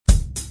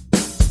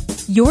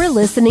You're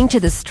listening to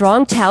the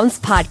Strong Towns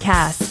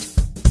Podcast.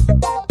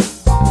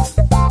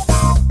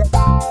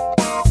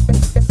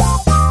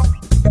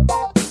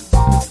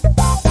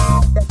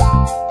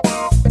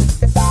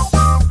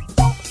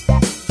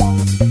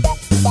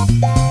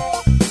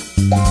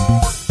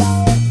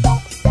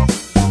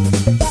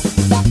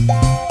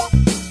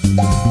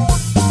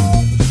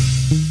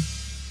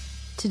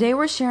 Today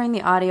we're sharing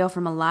the audio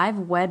from a live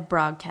web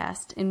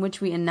broadcast in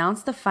which we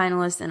announced the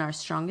finalists in our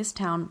Strongest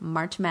Town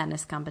March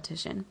Madness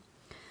competition.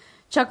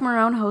 Chuck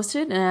Marohn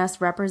hosted and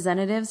asked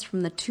representatives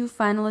from the two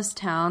finalist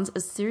towns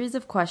a series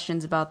of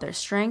questions about their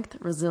strength,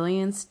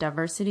 resilience,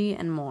 diversity,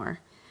 and more.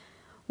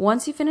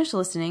 Once you finish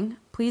listening,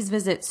 please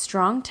visit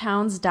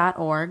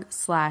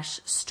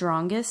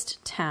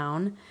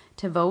strongtowns.org/strongestttown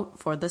to vote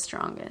for the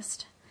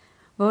strongest.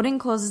 Voting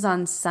closes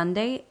on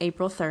Sunday,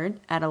 April 3rd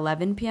at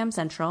 11 p.m.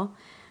 Central,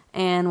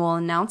 and we'll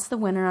announce the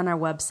winner on our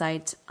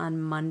website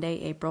on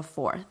Monday, April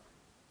 4th.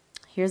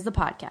 Here's the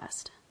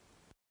podcast.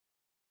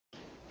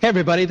 Hey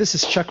everybody, this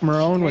is Chuck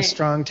Marohn with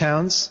Strong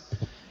Towns.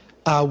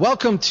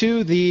 Welcome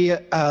to the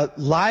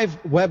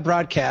live web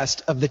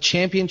broadcast of the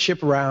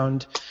championship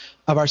round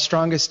of our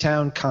Strongest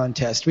Town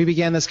contest. We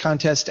began this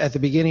contest at the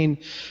beginning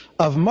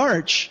of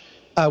March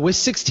with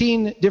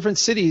 16 different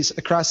cities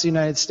across the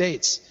United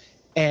States.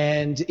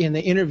 And in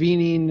the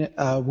intervening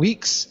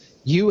weeks,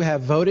 you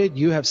have voted,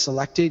 you have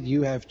selected,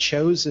 you have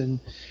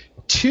chosen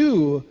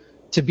two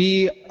to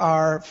be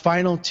our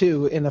final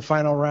two in the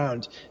final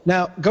round.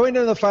 Now, going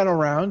into the final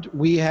round,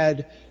 we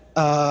had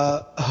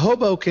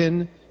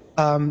Hoboken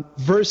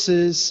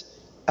versus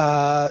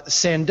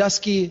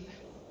Sandusky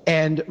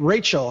and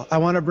Rachel. I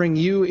want to bring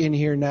you in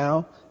here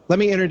now. Let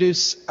me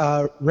introduce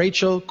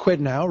Rachel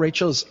Quidnow.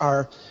 Rachel's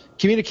our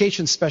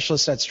communications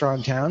specialist at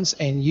Strong Towns,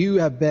 and you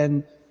have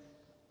been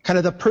kind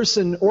of the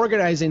person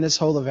organizing this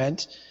whole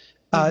event.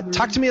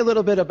 Talk to me a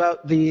little bit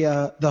about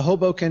the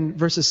Hoboken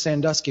versus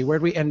Sandusky.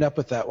 Where'd we end up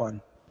with that one?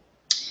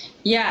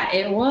 Yeah,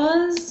 it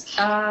was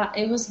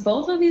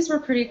both of these were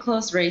pretty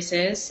close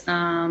races.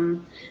 I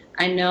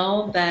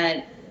know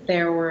that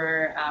there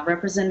were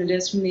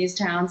representatives from these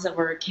towns that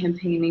were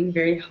campaigning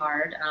very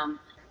hard.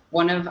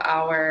 One of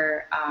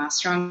our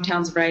Strong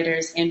Towns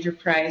writers, Andrew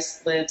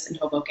Price, lives in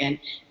Hoboken,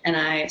 and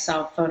I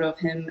saw a photo of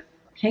him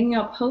hanging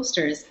up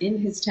posters in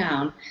his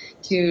town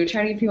to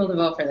try to get people to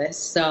vote for this.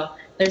 So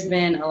there's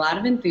been a lot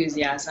of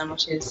enthusiasm,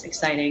 which is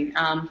exciting.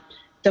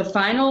 The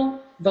final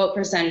vote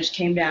percentage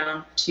came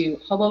down to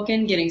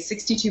Hoboken getting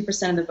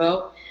 62% of the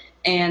vote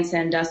and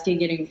Sandusky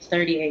getting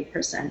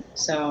 38%.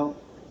 So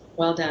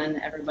well done,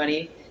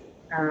 everybody.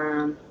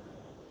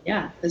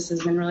 This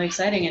has been really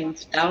exciting, and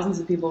thousands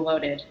of people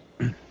voted.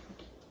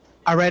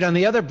 All right, on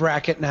the other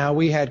bracket now,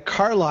 we had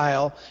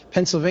Carlisle,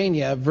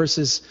 Pennsylvania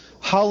versus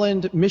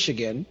Holland,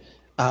 Michigan.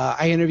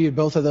 I interviewed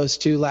both of those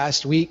two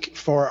last week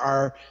for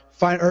our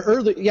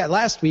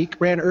last week,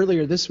 ran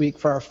earlier this week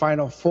for our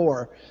Final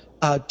Four.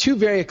 Two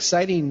very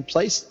exciting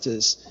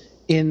places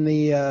in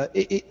the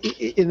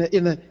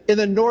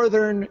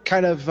northern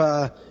kind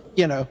of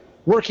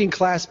working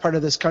class part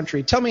of this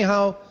country. Tell me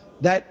how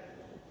that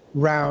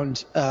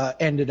round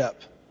ended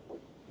up.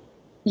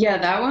 Yeah,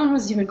 that one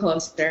was even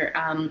closer.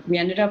 We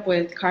ended up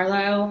with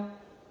Carlisle,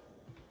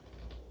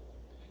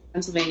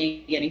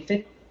 Pennsylvania getting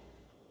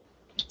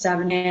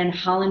 57 and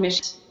Holland,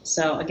 Michigan.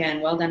 So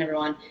again, well done,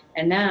 everyone.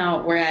 And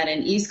now we're at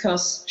an East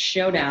Coast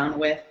showdown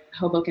with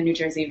Hoboken, New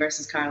Jersey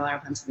versus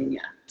Carlisle,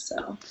 Pennsylvania.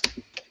 So,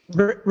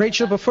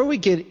 Rachel, before we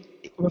get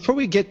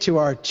to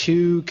our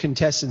two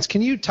contestants,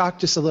 can you talk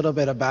just a little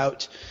bit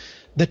about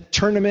the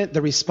tournament,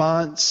 the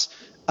response?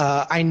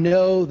 I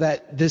know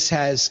that this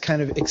has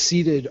kind of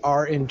exceeded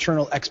our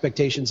internal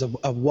expectations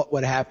of what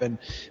would happen,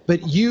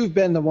 but you've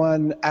been the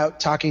one out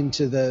talking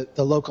to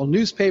the local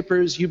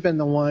newspapers. You've been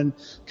the one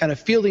kind of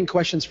fielding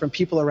questions from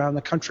people around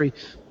the country.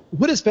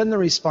 What has been the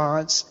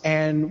response,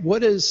 and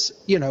what has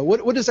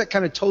that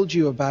kind of told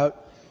you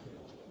about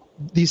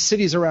these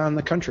cities around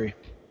the country?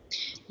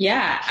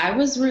 Yeah, I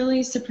was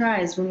really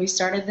surprised when we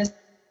started this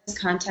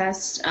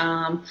contest.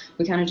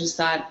 We kind of just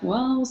thought,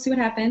 well, we'll see what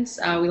happens.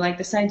 We like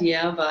this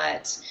idea,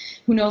 but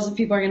who knows if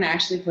people are going to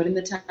actually put in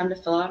the time to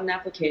fill out an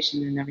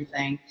application and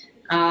everything.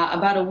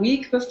 About a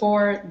week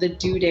before the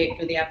due date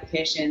for the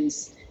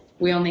applications,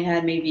 we only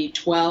had maybe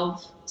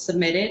 12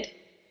 submitted.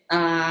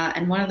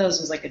 And one of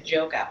those was like a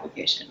joke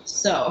application.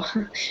 So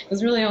it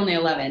was really only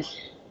 11.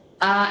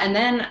 And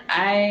then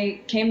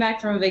I came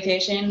back from a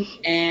vacation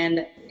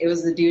and it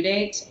was the due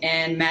date,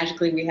 and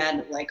magically we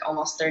had like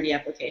almost 30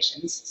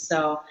 applications.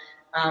 So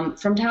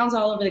from towns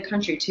all over the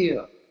country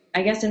too.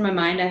 I guess in my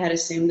mind I had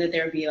assumed that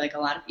there would be like a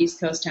lot of East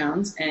Coast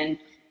towns, and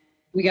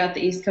we got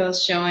the East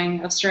Coast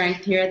showing of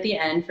strength here at the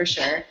end for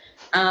sure.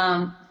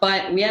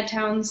 But we had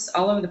towns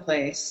all over the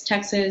place: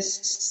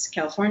 Texas,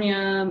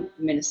 California,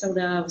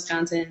 Minnesota,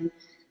 Wisconsin,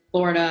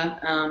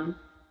 Florida.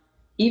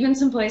 even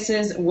some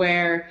places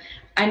where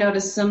I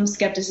noticed some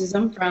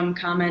skepticism from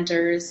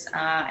commenters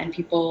and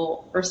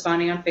people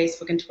responding on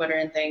Facebook and Twitter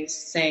and things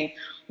saying,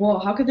 well,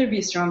 how could there be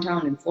a strong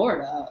town in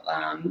Florida?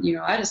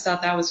 I just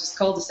thought that was just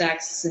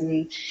cul-de-sacs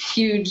and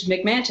huge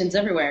McMansions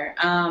everywhere.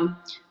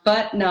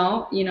 But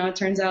no, it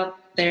turns out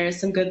there's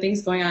some good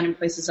things going on in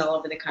places all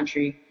over the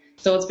country.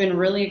 So it's been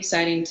really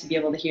exciting to be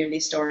able to hear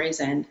these stories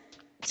and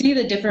see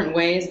the different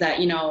ways that,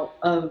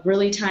 a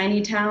really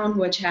tiny town,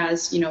 which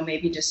has,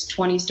 maybe just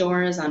 20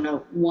 stores on a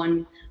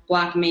one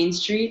block main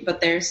street,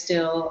 but they're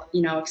still,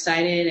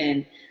 excited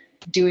and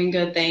doing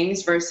good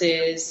things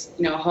versus,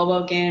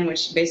 Hoboken,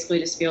 which basically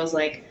just feels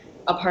like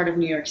a part of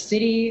New York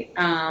City,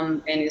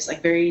 and it's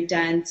like very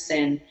dense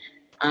and,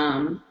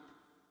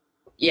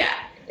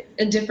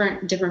 a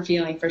different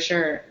feeling for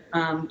sure.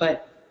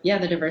 But yeah,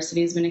 the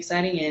diversity has been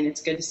exciting, and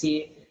it's good to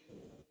see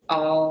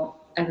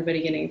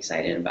everybody getting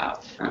excited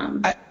about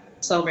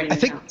celebrating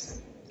the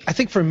towns. I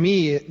think for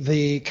me,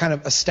 the kind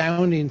of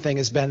astounding thing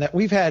has been that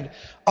we've had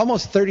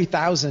almost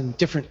 30,000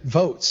 different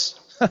votes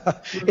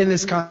in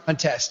this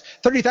contest.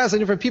 30,000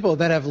 different people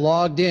that have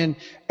logged in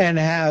and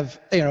have,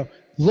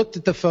 looked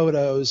at the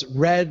photos,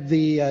 read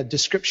the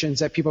descriptions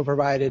that people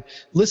provided,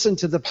 listened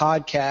to the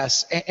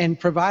podcasts, and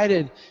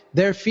provided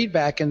their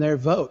feedback and their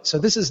vote. So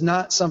this is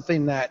not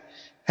something that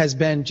has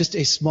been just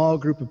a small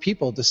group of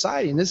people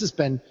deciding. This has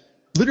been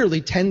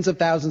literally tens of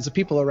thousands of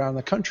people around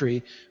the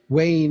country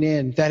weighing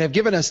in that have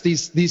given us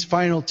these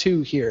final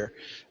two here,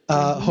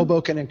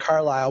 Hoboken and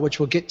Carlisle, which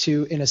we'll get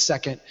to in a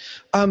second.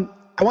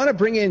 I want to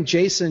bring in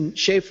Jason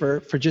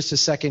Schaefer for just a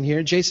second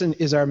here. Jason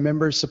is our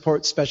member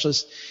support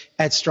specialist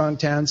at Strong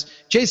Towns.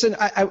 Jason,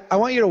 I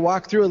want you to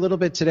walk through a little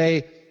bit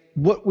today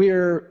what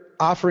we're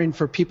offering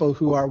for people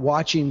who are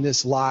watching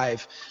this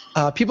live.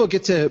 People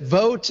get to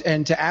vote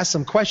and to ask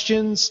some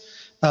questions.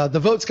 The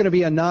vote's going to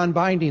be a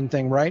non-binding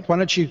thing, right? Why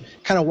don't you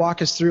kind of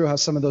walk us through how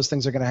some of those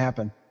things are going to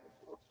happen?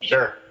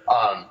 Sure.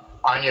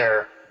 On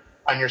your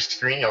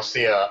screen, you'll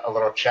see a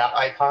little chat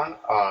icon.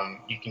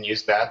 You can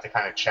use that to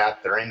kind of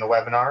chat during the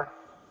webinar.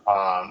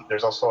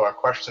 There's also a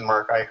question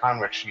mark icon,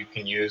 which you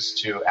can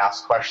use to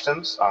ask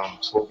questions.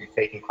 So we'll be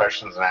taking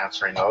questions and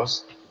answering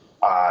those.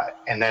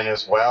 And then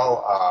as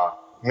well,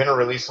 I'm going to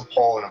release a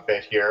poll in a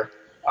bit here,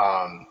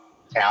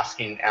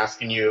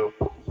 asking you,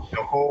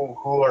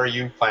 who are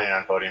you planning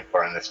on voting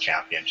for in this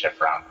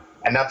championship round?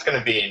 And that's going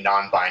to be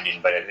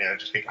non-binding, but it'll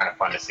just be kind of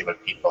fun to see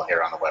what people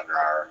here on the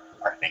webinar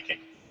are thinking.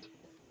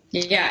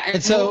 Yeah,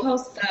 and so we'll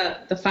post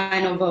the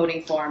final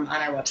voting form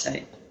on our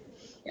website.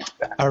 Yeah.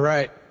 All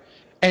right.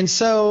 And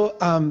so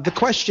the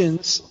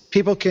questions,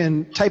 people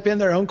can type in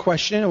their own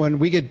question. When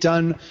we get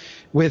done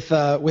with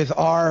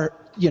our,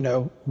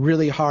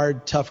 really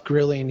hard, tough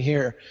grilling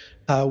here,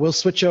 we'll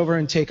switch over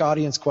and take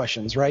audience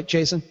questions, right,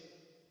 Jason?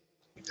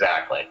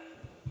 Exactly.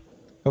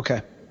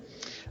 Okay.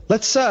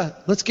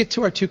 Let's get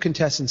to our two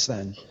contestants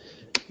then.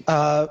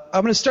 I'm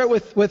going to start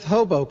with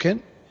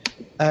Hoboken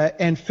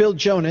and Phil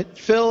Jonat.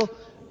 Phil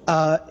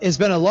has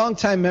been a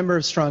longtime member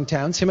of Strong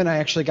Towns. Him and I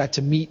actually got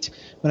to meet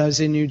when I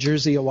was in New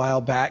Jersey a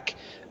while back.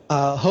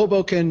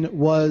 Hoboken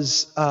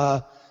was,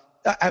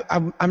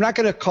 I'm not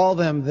going to call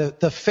them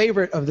the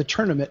favorite of the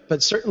tournament,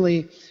 but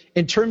certainly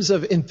in terms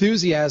of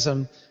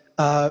enthusiasm,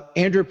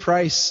 Andrew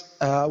Price,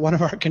 one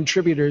of our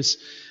contributors,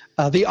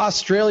 the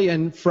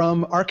Australian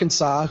from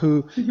Arkansas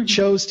who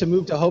chose to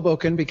move to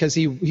Hoboken because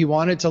he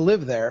wanted to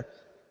live there,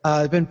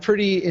 been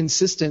pretty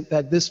insistent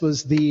that this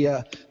was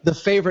the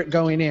favorite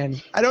going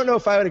in. I don't know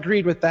if I would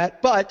agreed with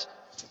that, but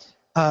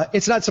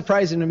it's not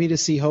surprising to me to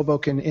see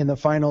Hoboken in the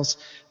finals.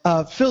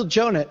 Phil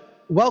Jonat,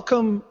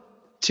 welcome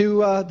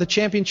to the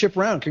championship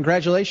round.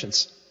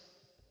 Congratulations.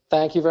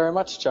 Thank you very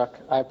much, Chuck.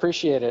 I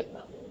appreciate it.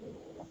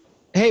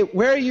 Hey,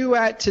 where are you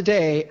at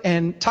today?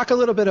 And talk a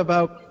little bit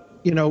about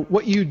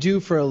what you do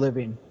for a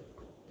living.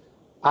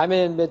 I'm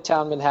in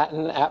Midtown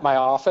Manhattan at my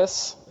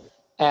office,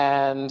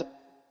 and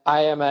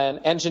I am an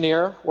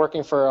engineer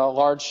working for a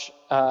large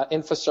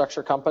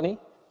infrastructure company.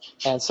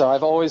 And so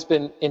I've always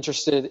been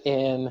interested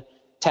in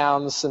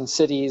towns and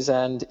cities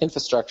and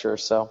infrastructure.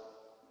 So,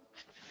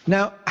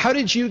 now, how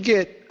did you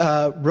get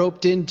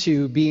roped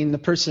into being the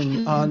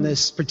person on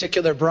this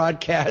particular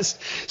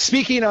broadcast,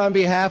 speaking on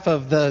behalf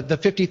of the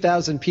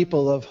 50,000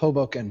 people of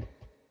Hoboken?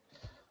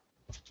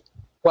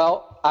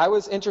 Well, I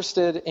was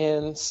interested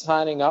in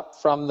signing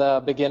up from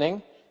the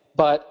beginning,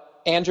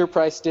 but Andrew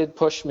Price did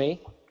push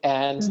me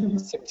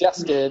and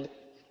suggested,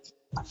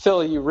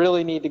 Phil, you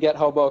really need to get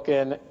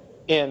Hoboken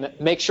in.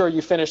 Make sure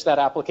you finish that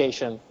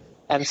application.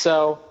 And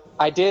so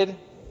I did,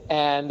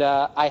 and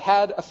I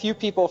had a few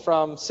people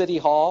from City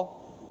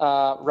Hall,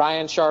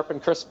 Ryan Sharp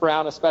and Chris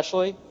Brown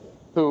especially,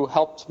 who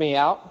helped me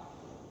out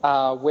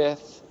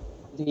with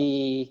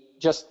the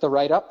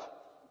write-up.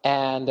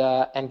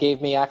 And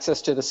gave me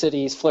access to the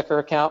city's Flickr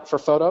account for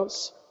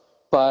photos,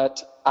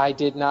 but I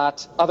did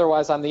not.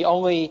 Otherwise, I'm the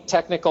only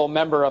technical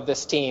member of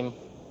this team.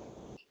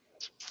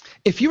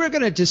 If you were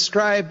going to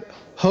describe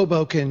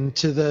Hoboken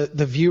to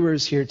the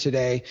viewers here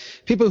today,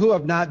 people who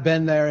have not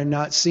been there and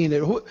not seen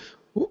it,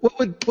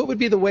 what would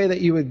be the way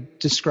that you would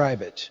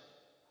describe it?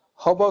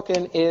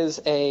 Hoboken is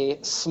a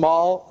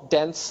small,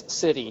 dense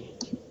city.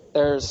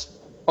 There's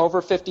over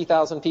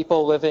 50,000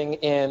 people living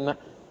in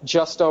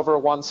just over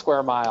 1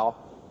 square mile.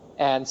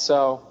 And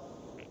so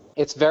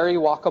it's very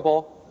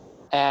walkable,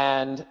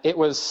 and it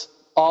was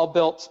all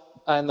built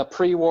in the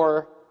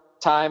pre-war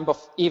time,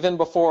 even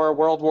before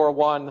World War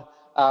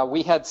I.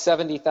 We had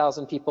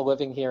 70,000 people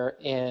living here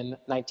in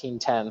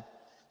 1910.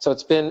 So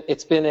it's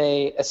been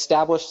a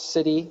established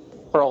city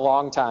for a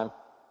long time.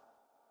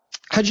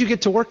 How'd you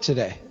get to work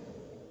today?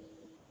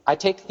 I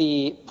take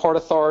the Port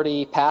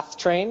Authority PATH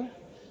train,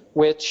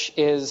 which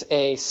is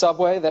a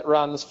subway that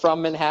runs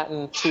from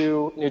Manhattan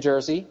to New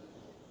Jersey,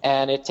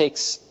 and it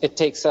takes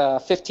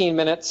 15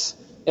 minutes.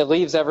 It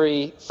leaves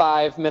every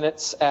 5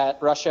 minutes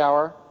at rush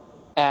hour,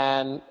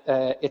 and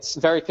it's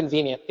very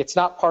convenient. It's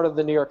not part of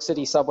the New York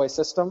City subway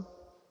system,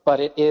 but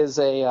it is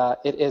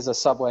a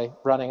subway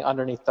running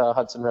underneath the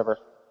Hudson River.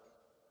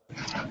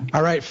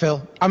 All right,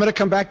 Phil. I'm going to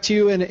come back to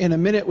you in a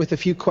minute with a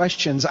few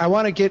questions. I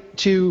want to get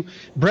to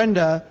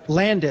Brenda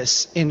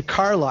Landis in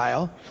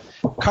Carlisle.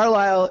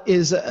 Carlisle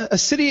is a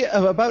city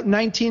of about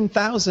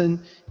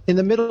 19,000 in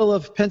the middle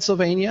of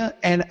Pennsylvania,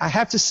 and I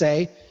have to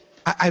say,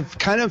 I've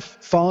kind of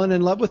fallen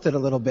in love with it a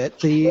little bit.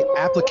 The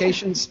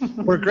applications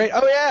were great.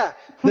 Oh, yeah.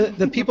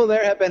 The people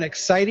there have been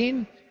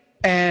exciting,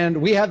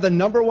 and we have the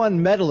 #1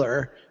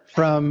 medaler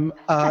from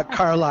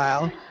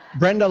Carlisle,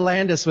 Brenda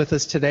Landis, with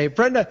us today.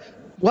 Brenda,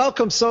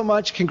 welcome so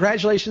much.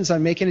 Congratulations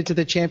on making it to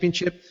the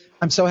championship.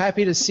 I'm so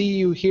happy to see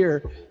you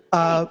here.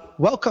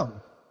 Welcome.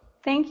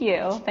 Thank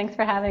you. Thanks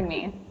for having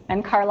me.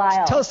 And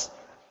Carlisle. Tell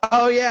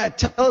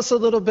us a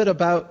little bit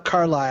about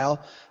Carlisle.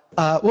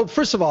 Well,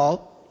 first of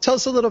all, tell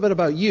us a little bit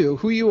about you,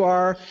 who you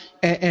are,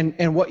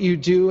 and what you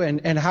do,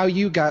 and how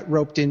you got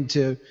roped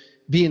into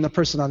being the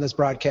person on this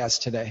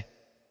broadcast today.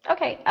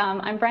 Okay,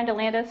 I'm Brenda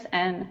Landis,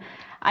 and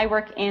I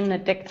work in the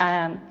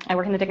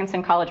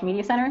Dickinson College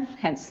Media Center,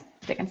 hence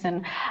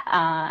Dickinson.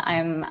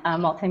 I'm a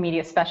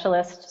multimedia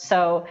specialist,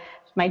 so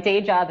my day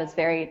job is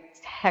very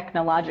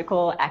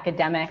technological,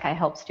 academic. I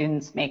help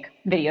students make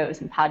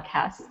videos and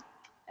podcasts.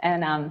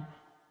 And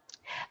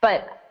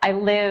but I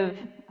live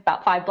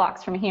about 5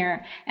 blocks from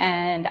here,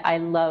 and I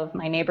love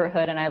my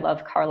neighborhood, and I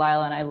love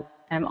Carlisle, and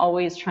I'm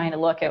always trying to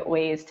look at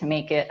ways to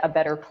make it a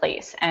better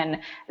place. And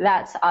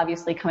that's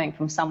obviously coming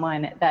from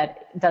someone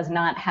that does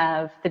not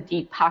have the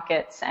deep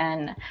pockets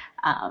and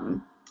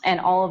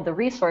all of the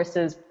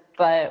resources.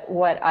 But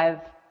what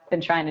I've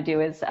been trying to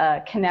do is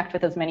connect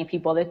with as many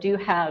people that do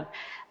have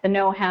the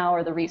know-how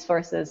or the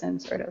resources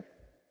and sort of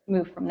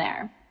move from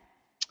there.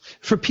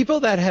 For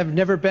people that have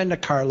never been to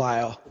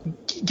Carlisle,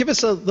 give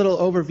us a little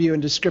overview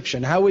and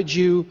description. How would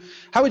you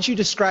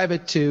describe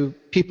it to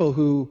people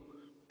who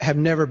have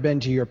never been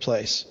to your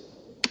place?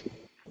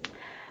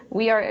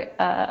 We are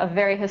a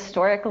very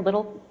historic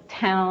little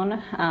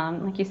town,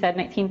 like you said,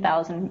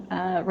 19,000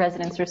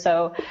 residents or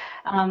so.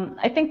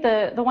 I think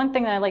the one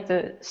thing that I like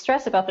to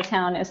stress about the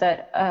town is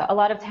that a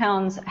lot of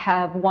towns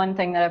have one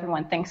thing that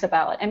everyone thinks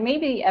about, and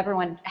maybe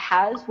everyone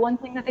has one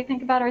thing that they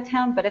think about our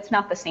town, but it's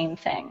not the same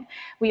thing.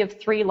 We have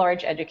 3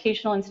 large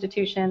educational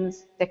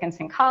institutions: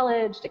 Dickinson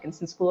College,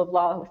 Dickinson School of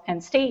Law with Penn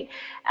State,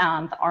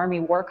 the Army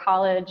War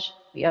College.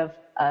 We have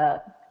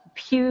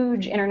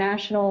huge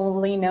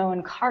internationally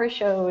known car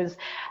shows.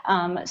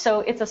 So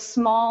it's a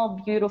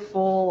small,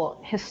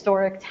 beautiful,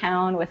 historic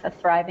town with a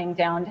thriving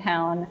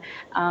downtown.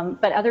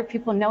 But other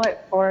people know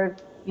it for,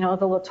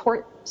 the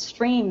Latort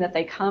stream that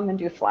they come and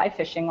do fly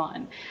fishing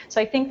on.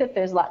 So I think that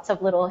there's lots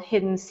of little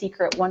hidden,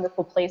 secret,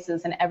 wonderful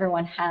places, and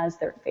everyone has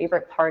their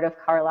favorite part of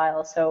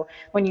Carlisle. So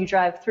when you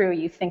drive through,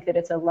 you think that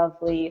it's a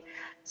lovely,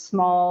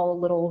 small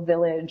little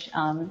village,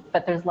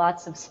 but there's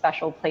lots of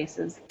special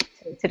places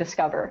to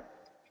discover.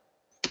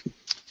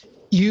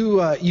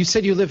 You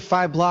said you live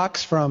 5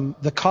 blocks from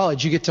the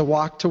college. You get to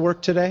walk to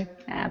work today?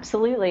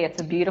 Absolutely. It's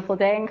a beautiful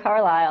day in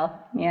Carlisle.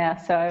 Yeah,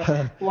 so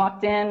I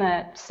walked in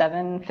at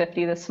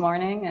 7:50 this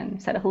morning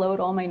and said hello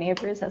to all my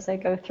neighbors as I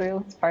go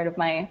through. It's part of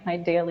my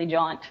daily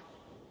jaunt.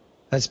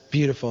 That's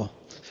beautiful.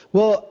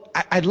 Well,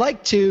 I'd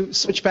like to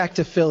switch back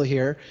to Phil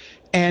here.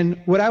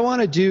 And what I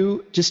want to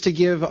do, just to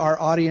give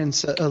our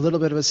audience a little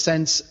bit of a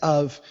sense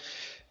of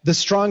the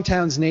strong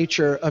towns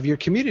nature of your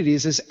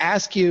communities, is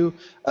ask you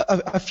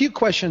a few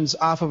questions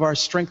off of our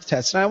strength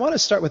test. And I want to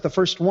start with the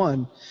first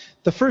one.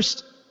 The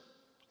first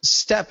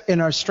step in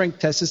our strength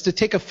test is to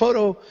take a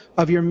photo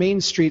of your main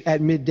street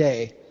at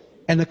midday.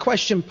 And the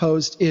question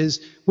posed is,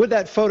 would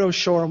that photo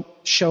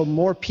show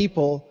more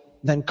people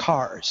than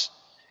cars?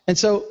 And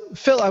so,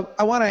 Phil,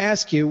 I want to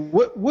ask you,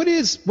 what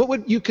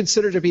would you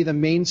consider to be the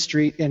main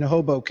street in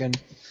Hoboken?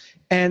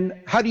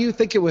 And how do you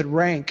think it would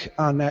rank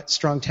on that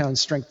strong town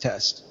strength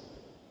test?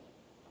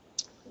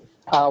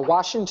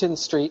 Washington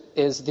Street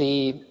is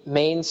the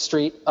main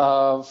street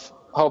of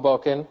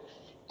Hoboken,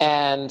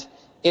 and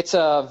it's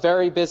a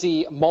very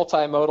busy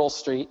multimodal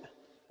street.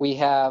 We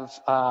have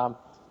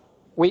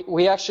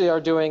we actually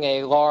are doing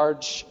a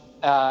large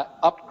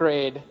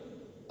upgrade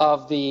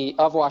of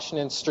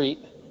Washington Street,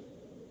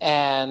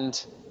 and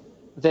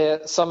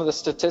some of the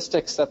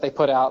statistics that they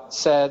put out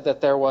said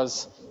that there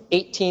was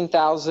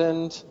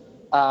 18,000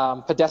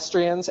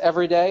 pedestrians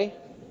every day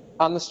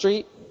on the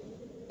street,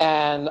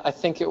 and I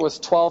think it was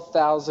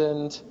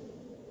 12,000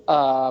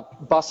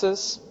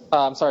 bus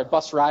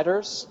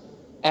riders,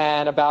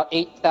 and about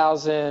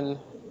 8,000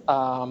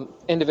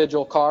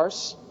 individual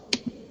cars.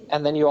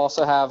 And then you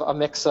also have a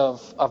mix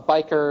of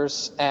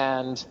bikers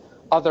and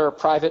other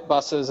private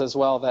buses as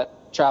well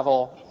that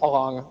travel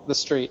along the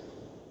street.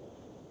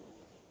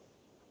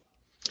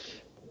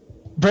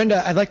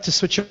 Brenda, I'd like to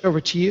switch over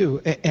to you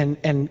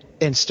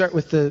and start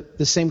with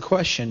the same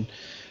question.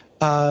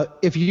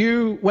 If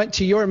you went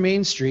to your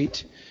main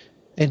street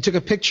and took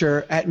a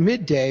picture at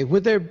midday,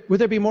 would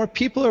there be more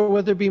people or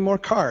would there be more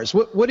cars?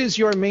 What is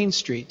your main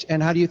street,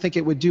 and how do you think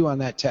it would do on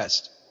that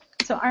test?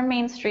 So our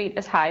main street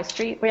is High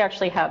Street. We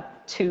actually have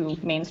two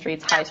main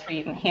streets, High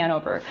Street and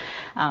Hanover.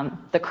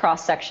 The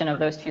cross section of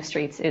those two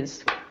streets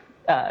is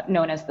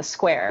known as the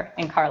Square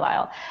in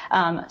Carlisle.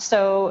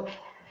 So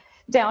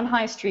down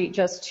High Street,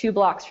 just 2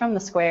 blocks from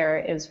the Square,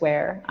 is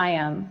where I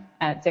am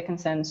at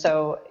Dickinson.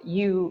 So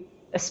you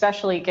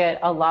especially get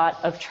a lot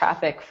of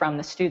traffic from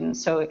the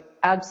students. So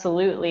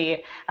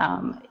absolutely,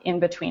 in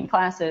between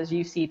classes,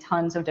 you see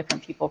tons of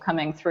different people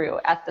coming through.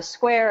 At the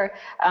Square,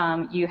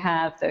 you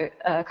have the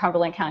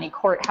Cumberland County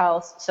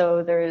Courthouse,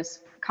 so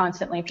there's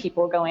constantly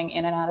people going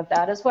in and out of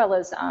that, as well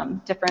as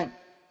different,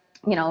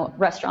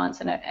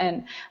 restaurants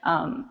and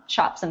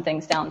shops and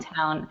things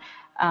downtown.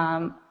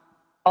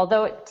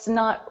 Although it's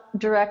not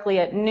directly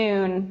at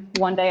noon,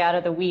 one day out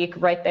of the week,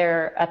 right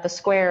there at the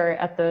Square,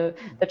 at the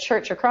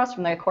church across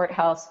from the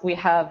courthouse, we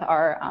have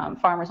our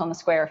Farmers on the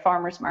Square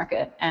farmers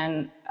market.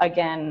 And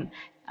again,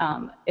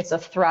 it's a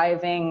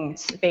thriving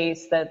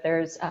space that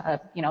there's,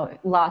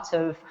 lots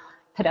of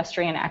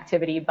pedestrian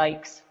activity,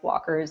 bikes,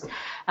 walkers.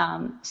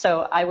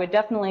 So I would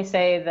definitely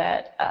say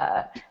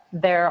that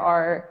there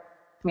are,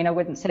 I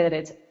wouldn't say that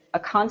it's a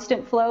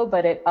constant flow,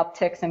 but it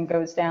upticks and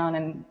goes down.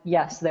 And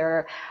yes,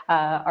 there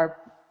are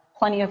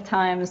plenty of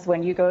times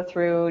when you go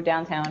through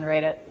downtown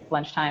right at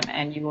lunchtime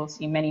and you will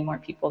see many more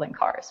people than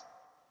cars.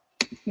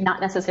 Not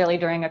necessarily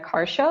during a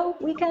car show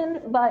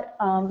weekend, but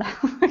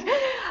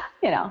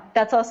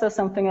that's also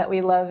something that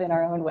we love in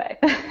our own way.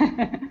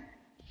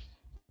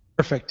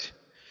 Perfect.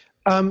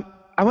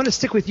 I want to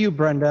stick with you,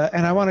 Brenda,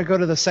 and I want to go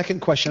to the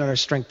second question on our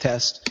strength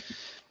test.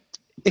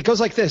 It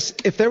goes like this: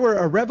 if there were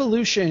a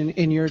revolution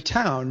in your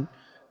town,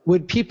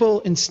 would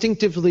people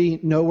instinctively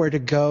know where to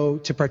go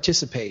to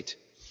participate?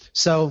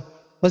 So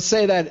let's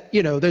say that,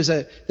 there's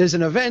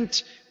an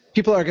event,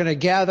 people are going to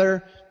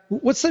gather.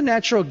 What's the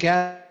natural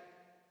gathering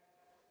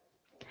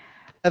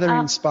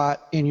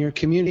spot in your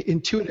community,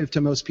 intuitive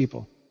to most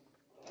people?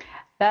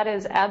 That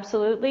is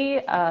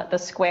absolutely the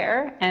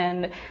Square,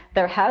 and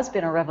there has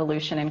been a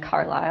revolution in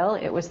Carlisle.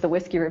 It was the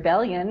Whiskey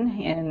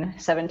Rebellion in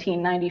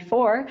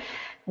 1794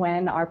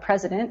 when our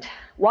president,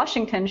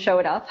 Washington,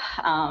 showed up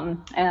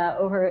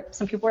over,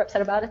 some people were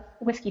upset about a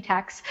whiskey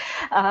tax.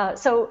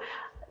 So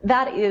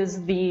that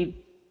is the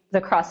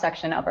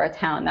cross-section of our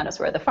town. That is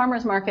where the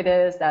farmers market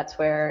is. That's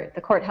where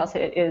the courthouse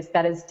is.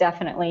 That is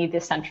definitely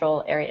the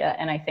central area.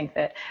 And I think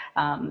that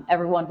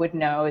everyone would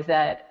know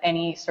that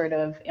any sort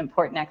of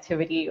important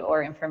activity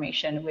or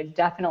information would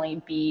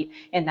definitely be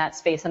in that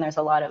space. And there's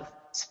a lot of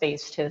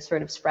space to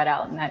sort of spread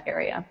out in that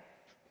area.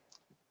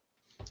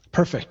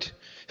 Perfect.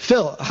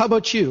 Phil, how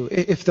about you?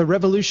 If the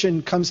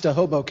revolution comes to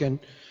Hoboken,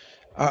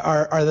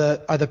 are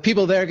the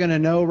people there going to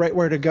know right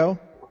where to go?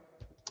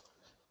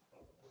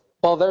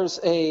 Well, there's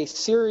a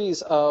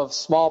series of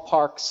small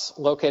parks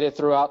located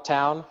throughout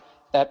town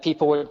that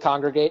people would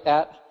congregate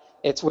at.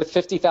 It's with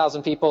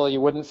 50,000 people,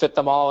 you wouldn't fit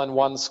them all in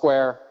one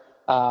square.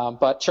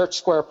 But Church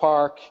Square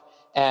Park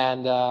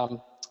and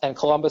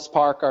Columbus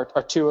Park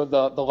are two of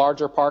the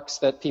larger parks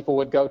that people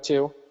would go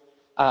to.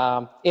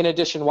 In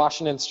addition,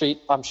 Washington Street,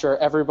 I'm sure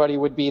everybody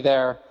would be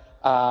there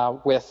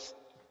with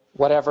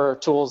whatever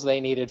tools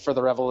they needed for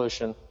the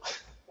revolution.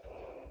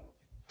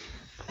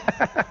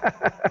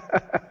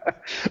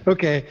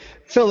 Okay,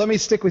 Phil, let me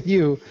stick with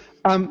you.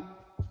 I'm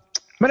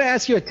going to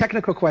ask you a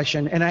technical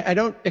question, and I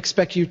don't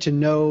expect you to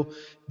know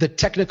the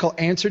technical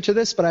answer to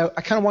this, but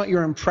I kind of want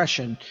your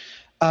impression.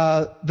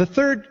 The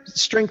third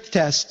strength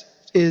test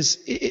is,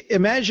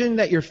 imagine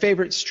that your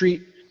favorite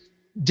street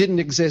didn't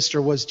exist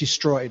or was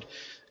destroyed.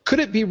 Could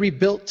it be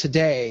rebuilt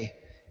today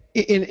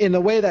in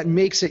the way that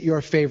makes it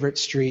your favorite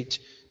street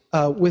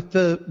with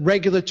the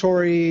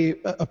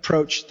regulatory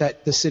approach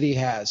that the city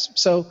has?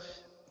 So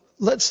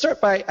let's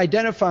start by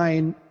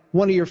identifying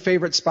one of your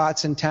favorite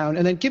spots in town,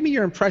 and then give me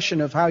your impression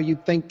of how you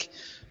think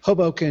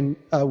Hoboken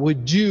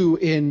would do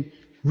in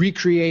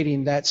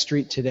recreating that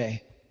street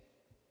today.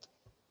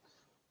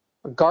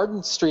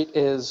 Garden Street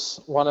is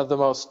one of the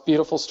most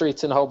beautiful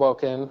streets in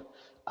Hoboken.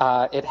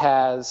 It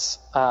has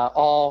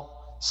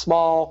all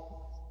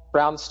small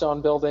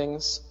brownstone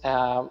buildings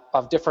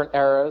of different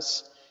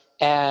eras,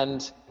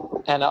 and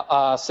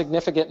a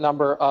significant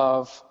number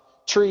of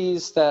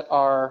trees that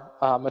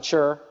are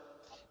mature.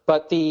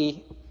 But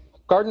the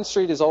Garden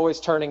Street is always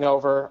turning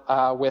over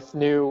with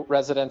new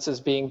residences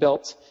being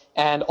built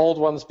and old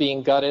ones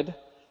being gutted.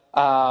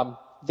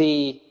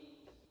 It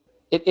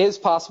is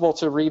possible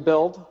to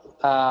rebuild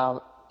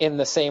in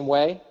the same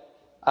way.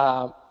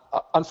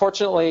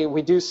 Unfortunately,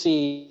 we do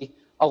see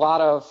a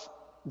lot of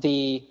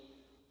the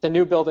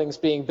new buildings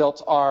being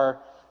built are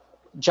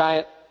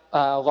giant,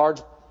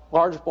 large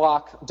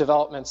block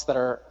developments that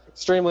are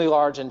extremely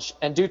large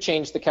and do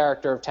change the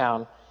character of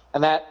town.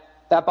 And that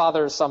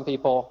bothers some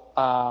people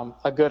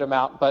a good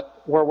amount,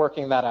 but we're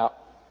working that out.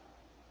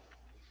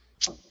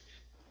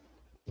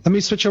 Let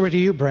me switch over to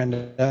you,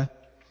 Brenda.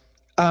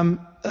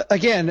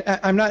 Again,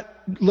 I'm not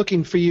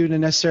looking for you to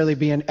necessarily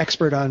be an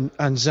expert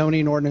on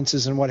zoning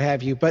ordinances and what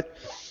have you, but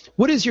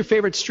what is your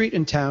favorite street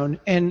in town?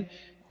 And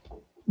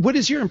what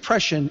is your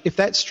impression if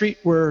that street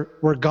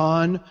were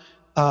gone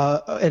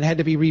and had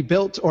to be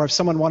rebuilt, or if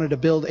someone wanted to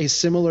build a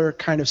similar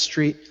kind of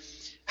street,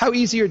 how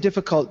easy or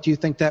difficult do you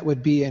think that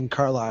would be in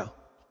Carlisle?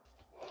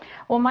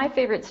 Well, my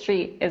favorite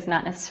street is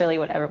not necessarily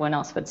what everyone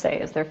else would say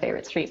is their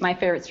favorite street. My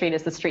favorite street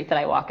is the street that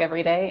I walk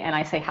every day, and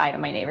I say hi to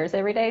my neighbors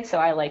every day, so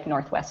I like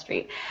Northwest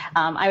Street.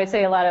 I would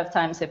say a lot of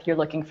times if you're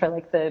looking for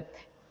like the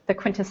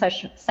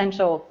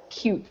quintessential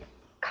cute,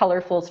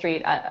 colorful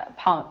street,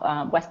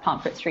 West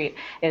Pomfret Street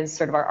is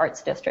sort of our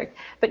arts district.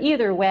 But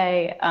either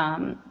way,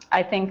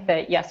 I think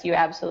that, yes, you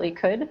absolutely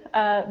could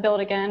build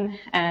again,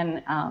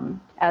 and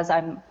as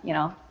I'm,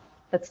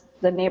 that's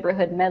the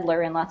neighborhood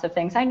meddler in lots of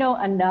things. I know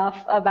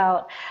enough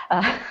about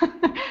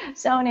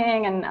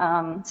zoning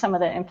and some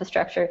of the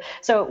infrastructure.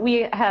 So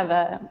we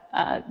have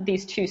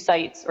these 2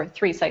 sites, or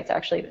 3 sites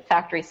actually,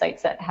 factory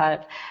sites that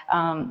have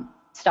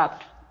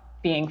stopped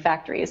being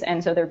factories.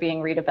 And so they're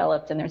being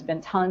redeveloped, and there's been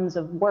tons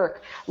of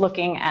work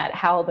looking at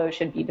how those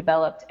should be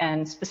developed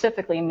and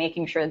specifically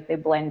making sure that they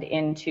blend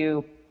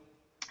into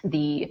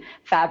the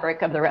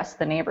fabric of the rest of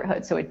the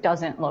neighborhood. So it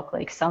doesn't look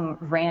like some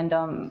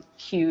random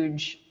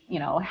huge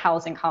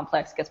housing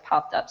complex gets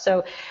popped up.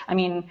 So, I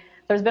mean,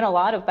 there's been a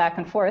lot of back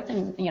and forth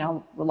and,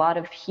 a lot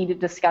of heated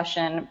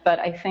discussion, but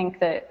I think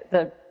that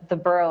the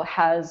borough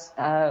has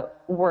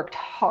worked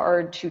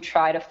hard to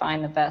try to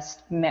find the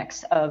best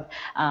mix of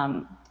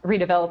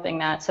redeveloping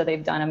that. So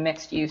they've done a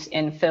mixed use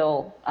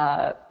infill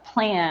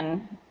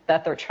plan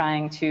that they're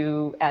trying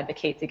to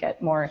advocate to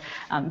get more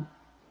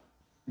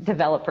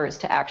developers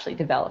to actually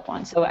develop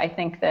one. So I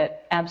think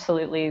that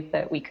absolutely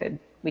that we could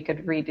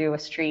redo a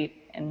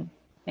street and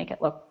make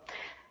it look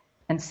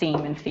and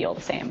seem and feel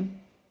the same.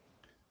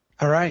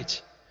 All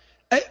right.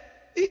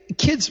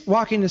 Kids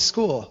walking to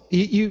school.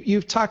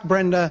 You've talked,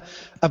 Brenda,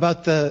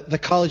 about the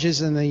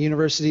colleges and the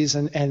universities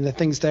and the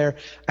things there.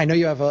 I know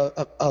you have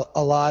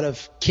a lot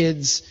of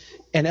kids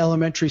in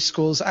elementary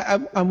schools.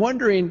 I'm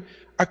wondering,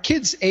 are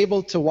kids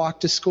able to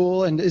walk to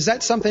school? And is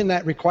that something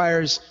that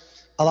requires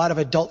a lot of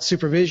adult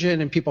supervision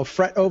and people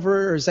fret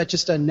over, or is that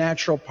just a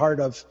natural part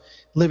of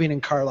living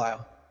in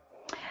Carlisle?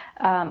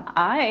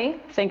 I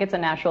think it's a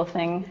natural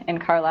thing in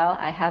Carlisle.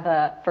 I have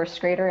a 1st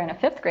grader and a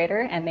 5th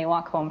grader, and they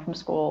walk home from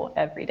school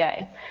every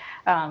day.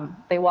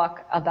 They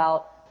walk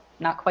about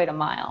not quite a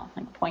mile,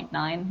 like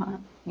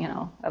 0.9,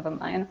 of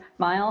a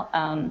mile.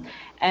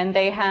 And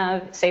they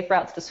have safe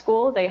routes to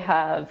school. They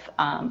have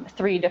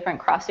 3 different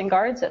crossing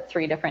guards at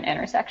 3 different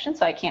intersections.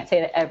 So I can't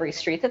say that every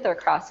street that they're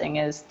crossing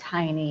is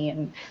tiny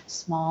and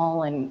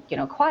small and,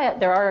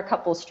 quiet. There are a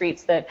couple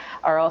streets that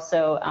are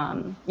also,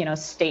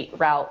 state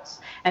routes.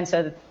 And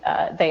so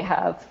they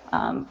have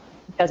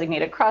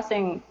designated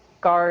crossing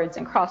guards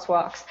and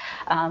crosswalks.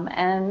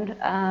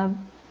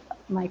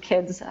 My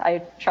kids,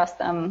 I trust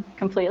them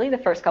completely. The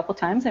first couple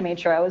times I made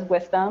sure I was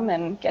with them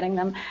and getting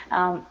them.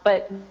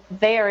 But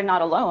they are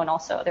not alone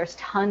also. There's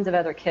tons of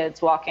other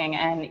kids walking,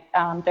 and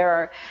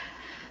there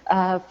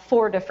are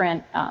 4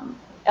 different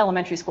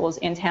elementary schools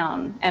in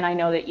town, and I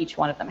know that each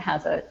one of them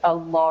has a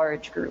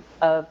large group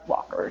of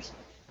walkers.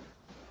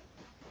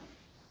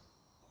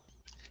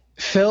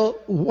 Phil,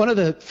 one of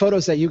the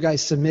photos that you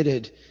guys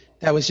submitted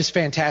that was just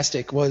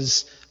fantastic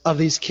was of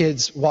these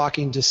kids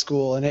walking to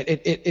school. And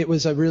it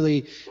was a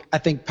really, I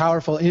think,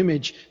 powerful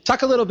image.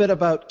 Talk a little bit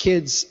about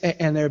kids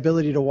and their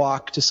ability to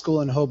walk to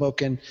school in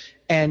Hoboken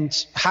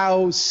and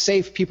how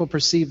safe people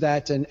perceive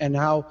that and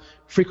how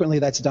frequently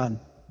that's done.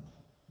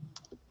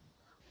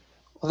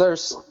 Well,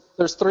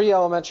 there's 3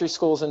 elementary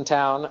schools in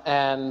town,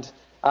 and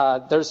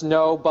there's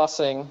no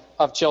busing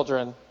of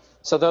children.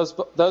 So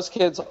those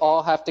kids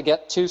all have to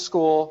get to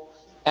school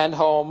and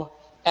home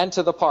and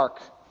to the park.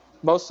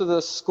 Most of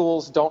the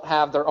schools don't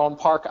have their own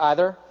park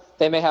either.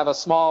 They may have a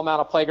small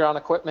amount of playground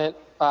equipment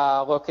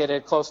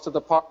located close to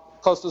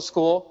the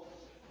school.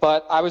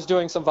 But I was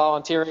doing some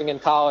volunteering in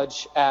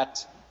college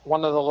at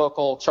one of the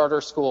local charter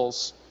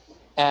schools,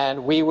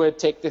 and we would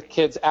take the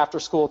kids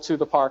after school to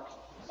the park,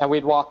 and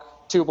we'd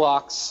walk 2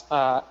 blocks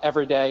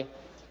every day.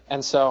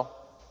 And so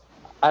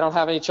I don't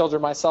have any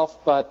children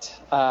myself, but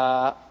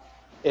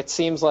it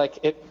seems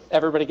like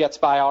everybody gets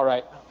by all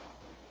right.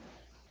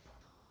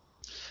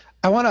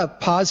 I want to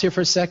pause here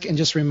for a sec and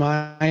just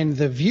remind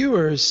the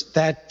viewers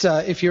that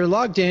if you're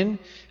logged in,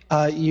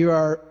 you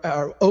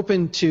are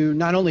open to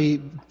not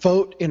only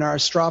vote in our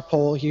straw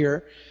poll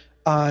here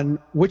on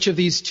which of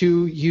these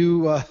 2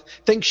 you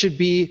think should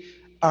be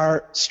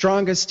our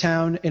strongest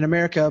town in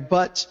America,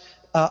 but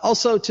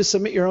Also, to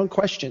submit your own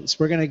questions.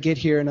 We're going to get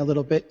here in a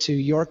little bit to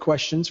your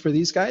questions for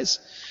these guys.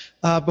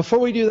 Before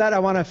we do that, I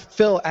want to,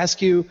 Phil,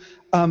 ask you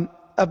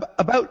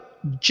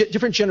about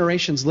different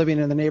generations living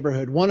in the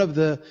neighborhood. One of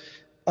the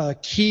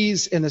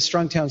keys in the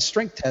Strong Town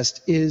Strength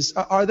Test is,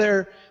 are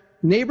there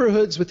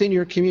neighborhoods within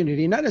your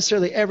community, not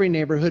necessarily every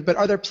neighborhood, but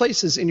are there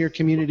places in your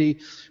community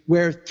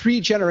where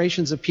 3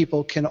 generations of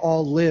people can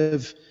all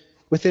live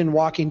within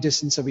walking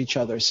distance of each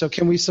other? So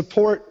can we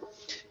support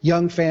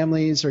young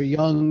families or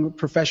young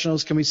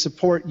professionals? Can we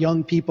support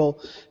young people?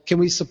 Can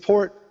we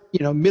support,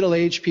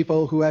 middle-aged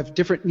people who have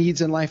different needs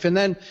in life? And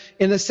then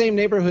in the same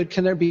neighborhood,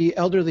 can there be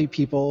elderly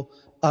people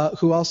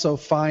who also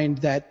find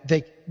that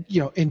they,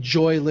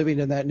 enjoy living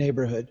in that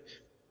neighborhood?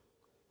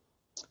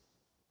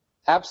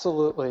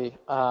 Absolutely.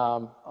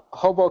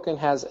 Hoboken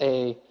has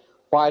a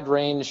wide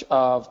range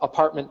of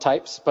apartment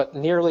types, but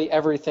nearly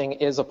everything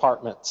is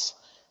apartments.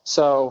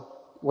 So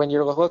when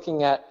you're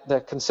looking at the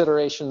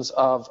considerations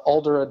of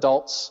older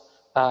adults,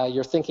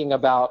 you're thinking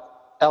about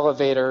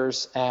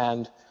elevators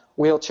and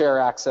wheelchair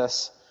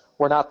access.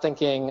 We're not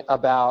thinking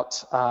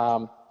about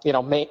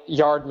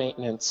yard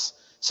maintenance.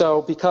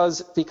 So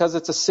because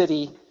it's a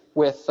city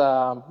with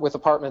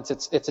apartments,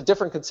 it's a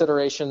different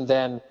consideration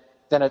than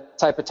a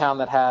type of town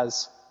that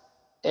has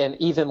an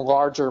even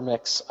larger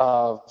mix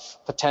of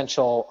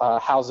potential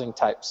housing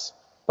types.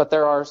 But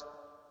there are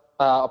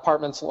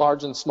apartments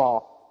large and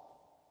small.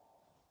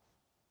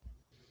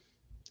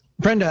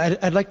 Brenda,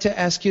 I'd like to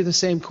ask you the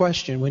same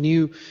question. When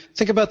you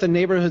think about the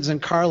neighborhoods in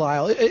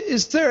Carlisle,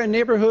 is there a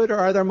neighborhood or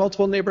are there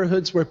multiple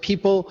neighborhoods where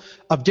people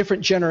of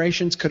different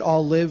generations could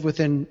all live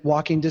within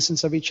walking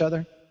distance of each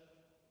other?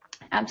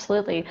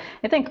 Absolutely.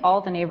 I think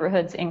all the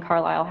neighborhoods in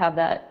Carlisle have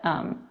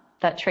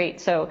that trait.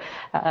 So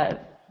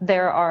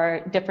there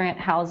are different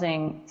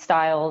housing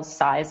styles,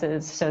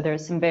 sizes. So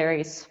there's some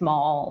very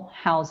small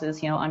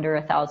houses, under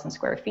 1,000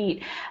 square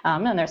feet.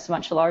 And there's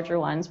much larger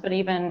ones. But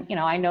even,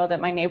 I know that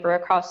my neighbor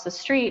across the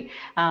street,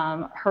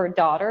 her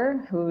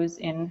daughter, who's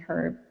in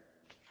her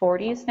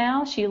 40s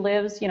now, she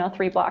lives,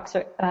 3 blocks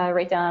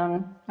right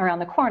down around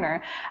the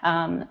corner.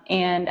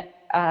 And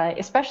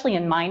especially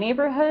in my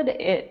neighborhood,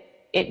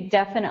 it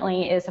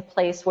definitely is a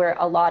place where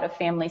a lot of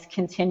families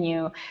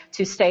continue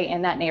to stay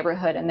in that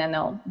neighborhood, and then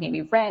they'll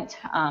maybe rent,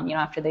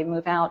 after they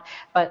move out.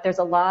 But there's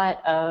a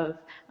lot of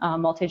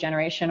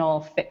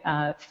multi-generational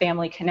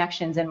family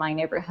connections in my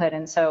neighborhood,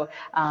 and so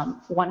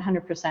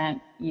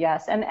 100%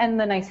 yes. And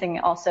the nice thing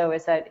also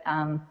is that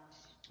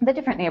the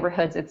different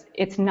neighborhoods,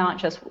 it's not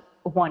just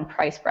one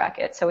price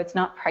bracket, so it's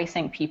not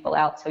pricing people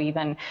out. So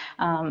even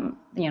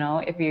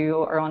if you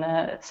are on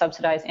a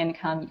subsidized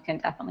income, you can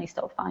definitely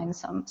still find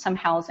some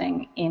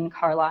housing in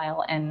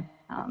Carlisle and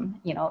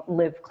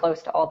live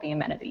close to all the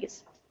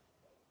amenities.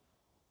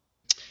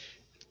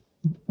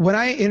 When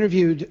I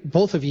interviewed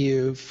both of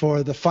you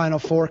for the Final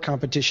Four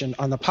competition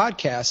on the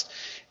podcast,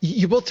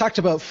 you both talked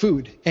about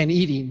food and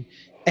eating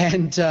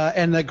and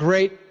the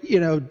great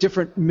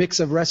different mix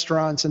of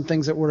restaurants and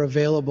things that were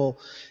available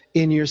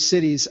in your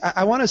cities.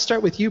 I want to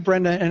start with you,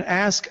 Brenda, and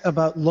ask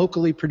about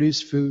locally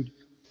produced food.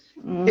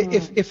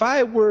 If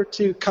I were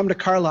to come to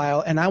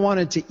Carlisle and I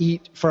wanted to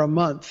eat for a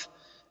month,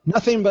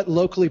 nothing but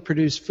locally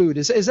produced food,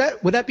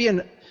 would that be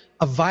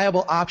a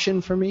viable option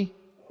for me?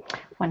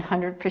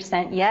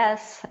 100%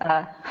 yes.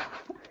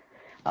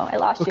 I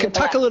lost you.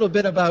 Talk a little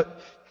bit about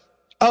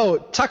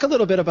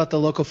the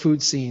local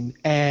food scene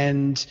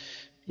and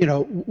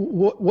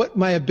what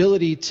my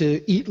ability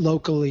to eat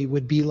locally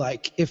would be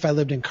like if I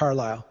lived in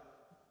Carlisle.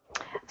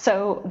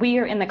 So we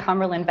are in the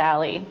Cumberland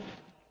Valley,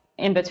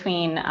 in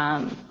between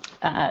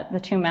the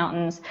 2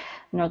 mountains,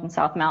 North and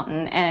South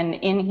Mountain. And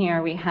in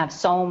here we have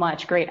so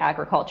much great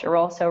agriculture. We're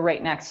also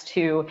right next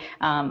to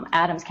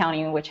Adams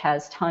County, which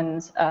has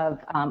tons of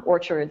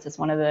orchards. It's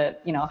one of the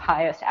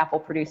highest apple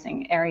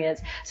producing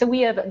areas. So we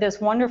have this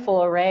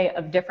wonderful array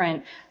of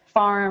different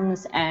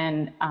farms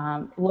and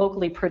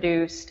locally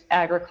produced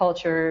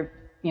agriculture,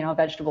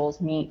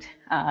 vegetables, meat,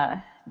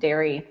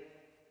 dairy.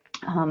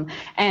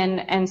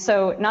 And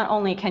so not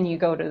only can you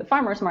go to the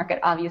farmer's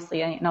market,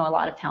 obviously I know a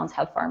lot of towns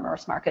have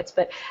farmer's markets,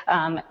 but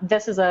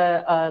this is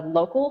a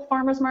local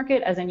farmer's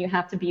market, as in you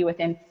have to be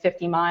within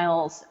 50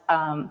 miles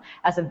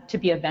to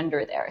be a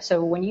vendor there.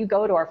 So when you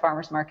go to our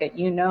farmer's market,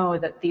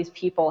 that these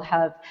people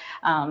have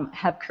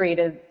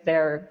created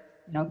their,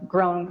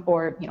 grown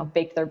or,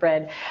 baked their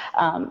bread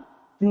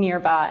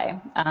nearby.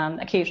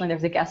 Occasionally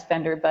there's a guest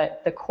vendor,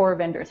 but the core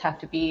vendors have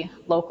to be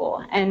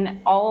local.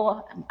 And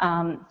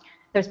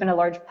there's been a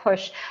large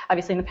push,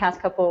 obviously, in the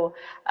past couple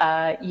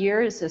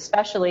years,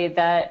 especially,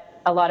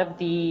 that a lot of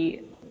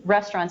the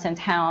restaurants in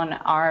town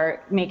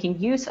are making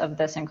use of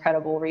this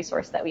incredible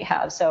resource that we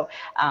have. So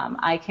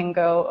I can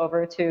go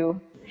over to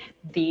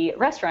the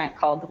restaurant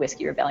called the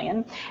Whiskey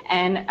Rebellion,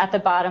 and at the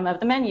bottom of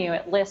the menu,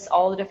 it lists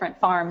all the different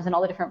farms and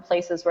all the different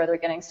places where they're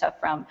getting stuff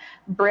from.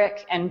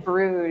 Brick and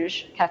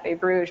Bruges, Cafe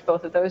Bruges,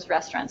 both of those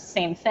restaurants,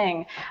 same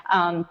thing.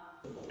 And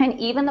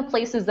even the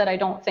places that I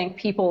don't think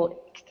people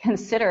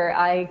consider,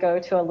 I go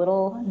to a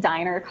little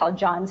diner called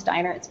John's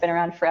Diner. It's been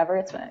around forever.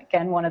 It's,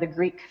 again, one of the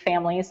Greek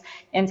families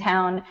in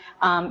town.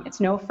 It's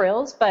no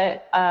frills,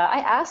 but I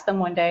asked them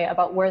one day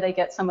about where they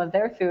get some of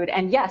their food,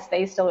 and yes,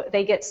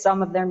 they get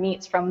some of their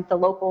meats from the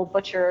local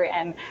butcher.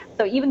 And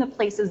so even the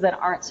places that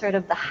aren't sort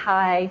of the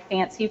high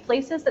fancy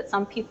places that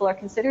some people are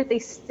considered, they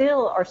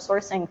still are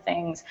sourcing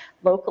things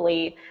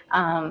locally.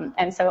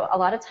 And so a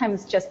lot of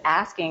times just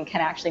asking can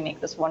actually make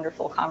this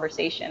wonderful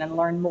conversation and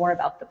learn more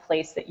about the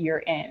place that you're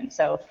in.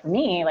 So for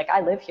me, like,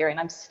 I live here and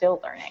I'm still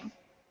learning.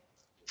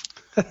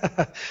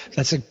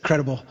 That's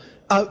incredible.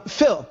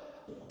 Phil,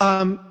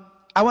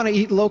 I want to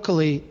eat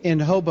locally in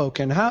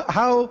Hoboken.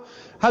 How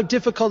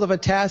difficult of a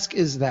task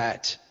is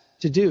that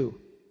to do?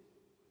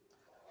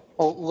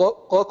 Well,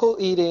 local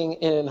eating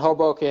in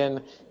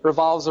Hoboken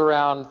revolves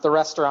around the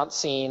restaurant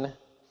scene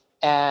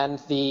and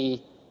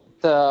the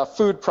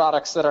food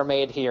products that are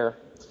made here.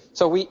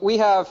 So we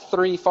have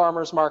 3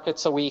 farmers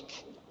markets a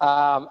week,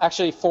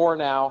 actually 4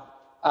 now,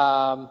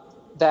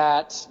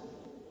 that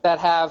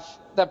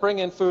bring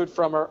in food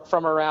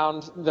from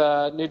around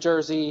the New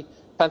Jersey,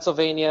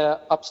 Pennsylvania,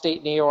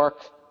 upstate New York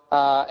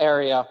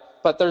area.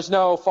 But there's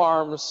no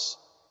farms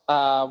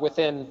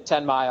within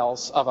 10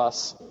 miles of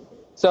us.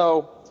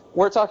 So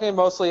we're talking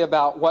mostly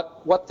about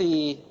what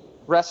the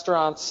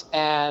restaurants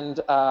and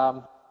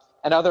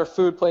other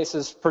food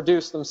places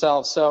produce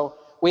themselves. So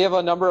we have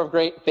a number of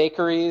great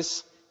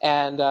bakeries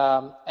and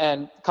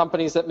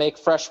companies that make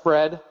fresh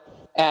bread,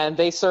 and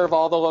they serve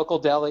all the local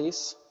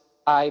delis.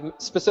 I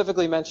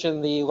specifically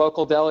mentioned the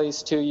local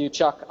delis to you,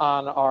 Chuck,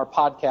 on our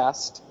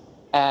podcast.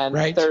 And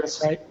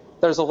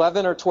there's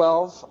 11 or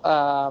 12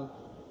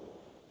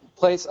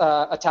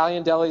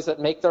 Italian delis that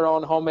make their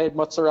own homemade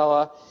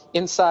mozzarella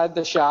inside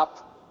the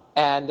shop.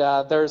 And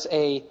there's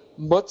a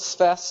Mutz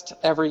Fest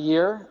every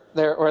year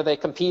where they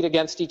compete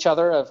against each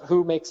other of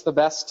who makes the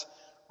best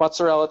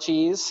mozzarella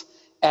cheese.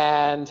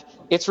 And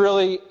it's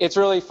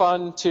really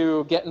fun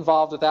to get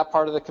involved with that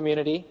part of the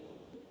community.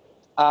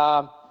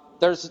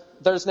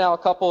 There's now a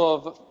couple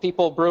of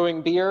people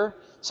brewing beer,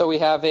 so we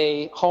have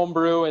a home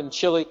brew and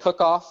chili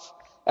cook-off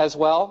as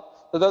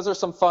well. So those are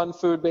some fun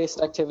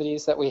food-based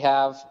activities that we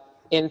have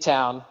in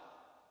town.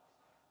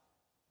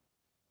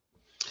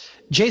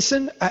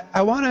 Jason,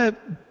 I want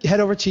to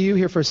head over to you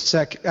here for a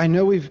sec. I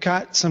know we've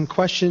got some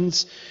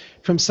questions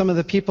from some of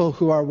the people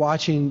who are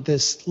watching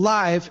this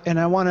live, and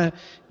I want to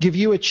give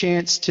you a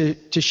chance to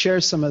share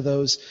some of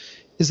those.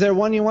 Is there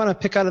one you want to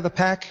pick out of the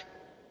pack?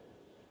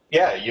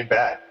 Yeah, you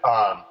bet.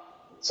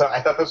 So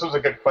I thought this was a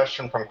good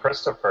question from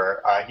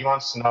Christopher. He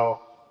wants to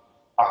know,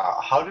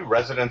 how do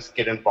residents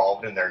get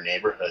involved in their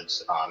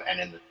neighborhoods and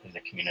in the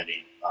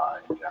community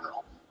in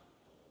general?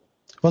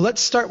 Well,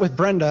 let's start with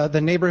Brenda, the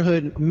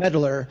neighborhood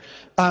meddler.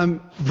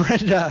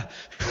 Brenda,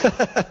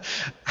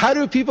 how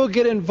do people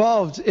get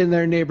involved in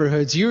their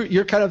neighborhoods?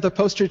 You're kind of the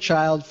poster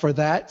child for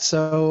that.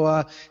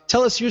 So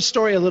tell us your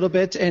story a little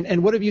bit,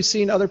 and what have you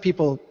seen other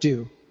people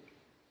do?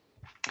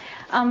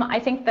 I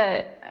think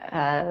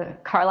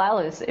that Carlisle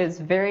is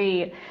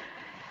very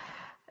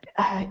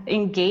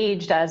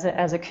engaged as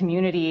a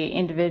community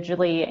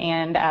individually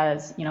and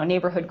as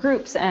neighborhood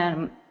groups.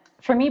 And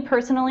for me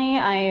personally,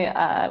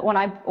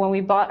 when we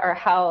bought our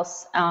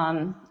house,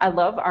 I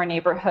love our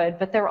neighborhood,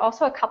 but there were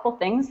also a couple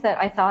things that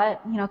I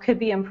thought could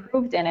be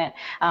improved in it.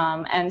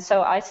 And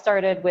so I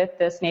started with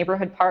this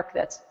neighborhood park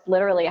that's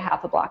literally a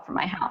half a block from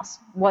my house.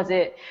 Was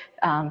it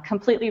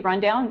completely run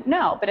down?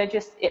 No, but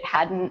it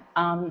hadn't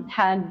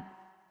had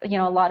a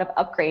lot of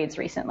upgrades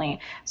recently.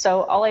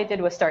 So all I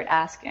did was start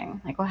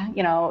asking, like,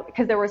 well,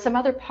 because there were some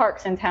other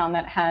parks in town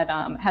that had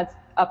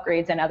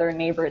upgrades, and other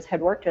neighbors had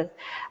worked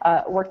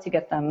to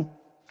get them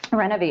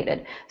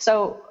renovated.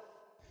 So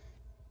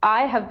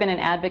I have been an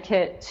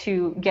advocate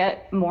to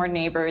get more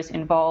neighbors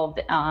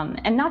involved,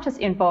 and not just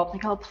involved,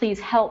 like, oh, please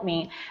help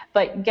me,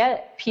 but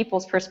get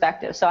people's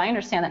perspective. So I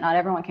understand that not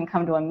everyone can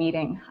come to a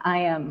meeting. I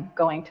am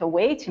going to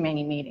way too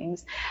many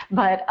meetings,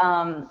 but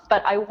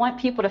I want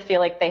people to feel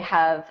like they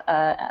have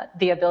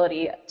the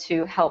ability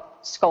to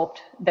help sculpt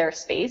their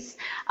space.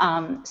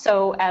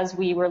 So as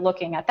we were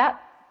looking at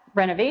that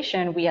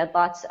renovation, we had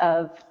lots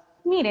of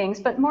meetings,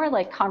 but more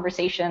like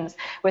conversations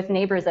with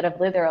neighbors that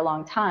have lived there a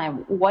long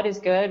time. What is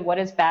good? What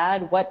is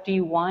bad? What do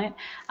you want?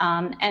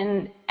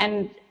 And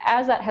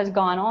as that has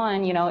gone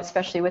on,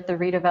 especially with the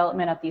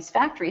redevelopment of these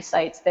factory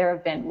sites, there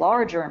have been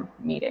larger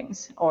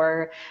meetings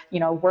or,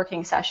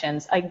 working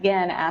sessions,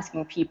 again,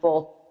 asking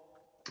people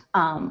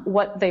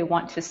what they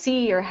want to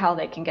see or how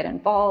they can get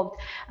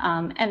involved.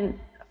 And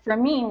for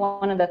me,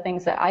 one of the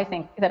things that I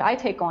think that I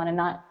take on,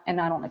 and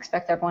I don't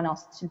expect everyone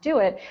else to do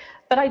it,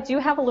 but I do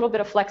have a little bit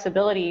of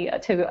flexibility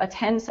to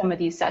attend some of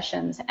these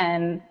sessions,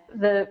 and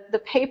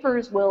the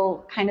papers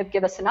will kind of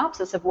give a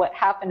synopsis of what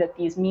happened at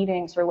these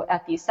meetings or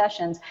at these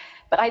sessions,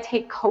 but I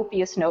take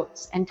copious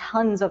notes and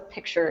tons of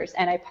pictures,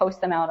 and I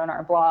post them out on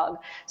our blog.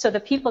 So the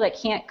people that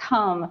can't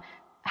come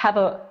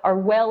are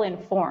well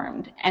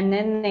informed, and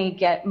then they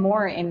get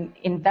more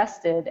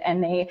invested,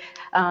 and they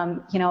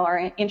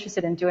are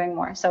interested in doing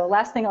more. So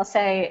last thing I'll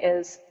say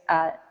is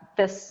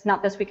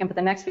not this weekend, but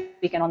the next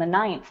weekend on the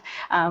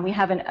 9th. We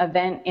have an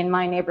event in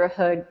my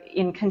neighborhood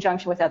in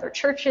conjunction with other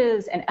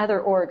churches and other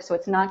orgs. So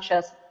it's not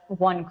just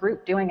one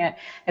group doing it.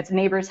 It's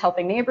neighbors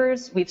helping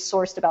neighbors. We've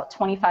sourced about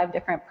 25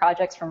 different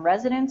projects from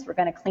residents. We're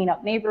going to clean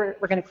up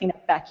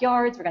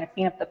backyards. We're going to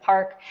clean up the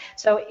park.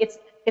 So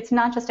it's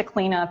not just a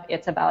cleanup.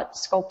 It's about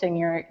sculpting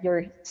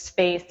your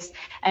space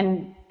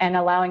and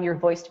allowing your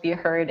voice to be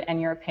heard and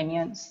your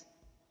opinions.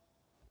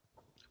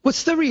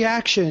 What's the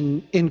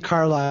reaction in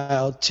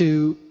Carlisle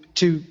to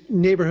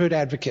neighborhood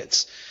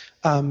advocates?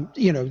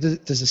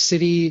 Does the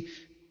city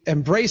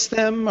embrace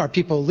them? Are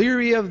people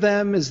leery of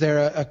them? Is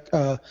there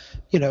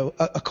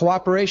a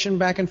cooperation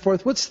back and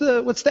forth? What's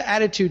the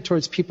attitude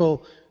towards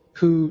people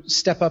who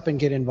step up and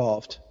get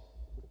involved?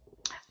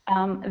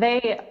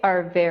 They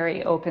are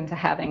very open to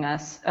having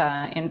us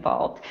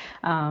involved.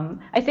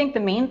 I think the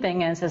main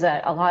thing is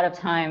that a lot of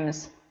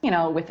times,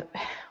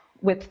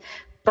 with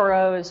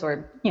boroughs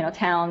or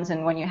towns,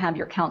 and when you have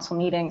your council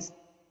meetings,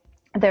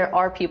 there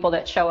are people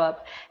that show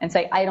up and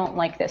say, I don't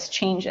like this,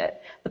 change it.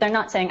 But they're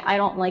not saying, I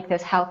don't like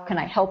this, how can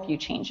I help you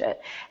change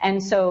it?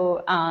 And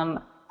so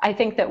I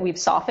think that we've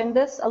softened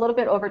this a little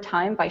bit over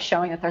time by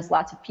showing that there's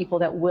lots of people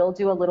that will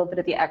do a little bit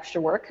of the extra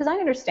work. Because I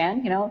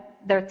understand,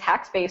 their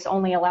tax base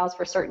only allows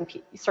for certain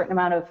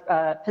amount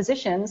of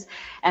positions,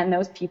 and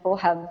those people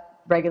have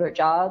regular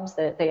jobs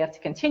that they have to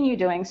continue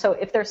doing. So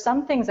if there's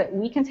some things that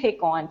we can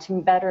take on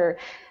to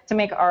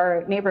make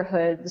our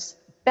neighborhoods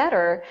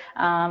better,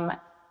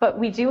 but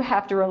we do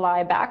have to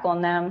rely back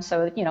on them.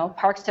 So,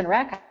 Parks and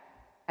Rec,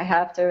 I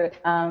have to,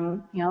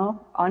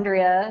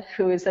 Andrea,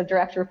 who is the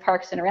director of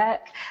Parks and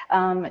Rec,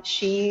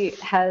 she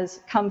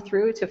has come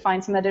through to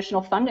find some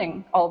additional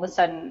funding all of a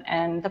sudden.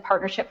 And the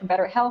Partnership for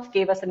Better Health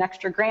gave us an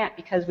extra grant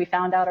because we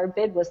found out our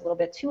bid was a little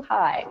bit too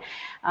high.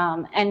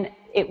 And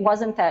it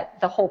wasn't that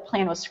the whole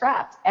plan was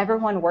scrapped.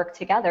 Everyone worked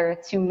together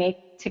to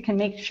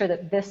make sure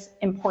that this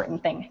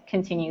important thing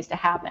continues to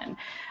happen.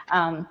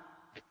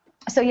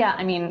 So yeah,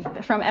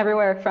 from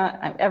everywhere,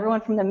 everyone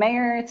from the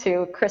mayor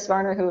to Chris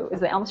Varner, who is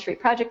the Elm Street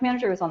project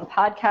manager, who was on the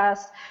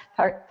podcast,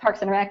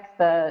 Parks and Rec,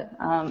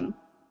 the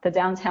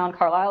Downtown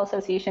Carlisle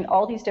Association,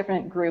 all these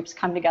different groups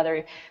come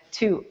together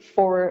to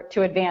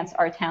advance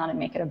our town and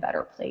make it a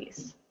better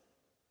place.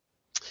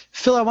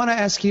 Phil, I want to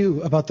ask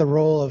you about the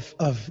role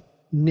of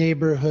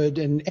neighborhood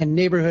and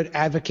neighborhood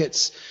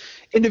advocates,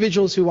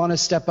 individuals who want to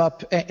step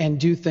up and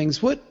do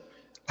things.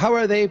 How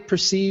are they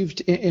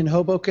perceived in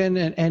Hoboken?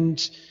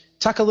 And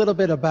talk a little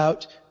bit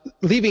about,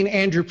 leaving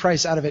Andrew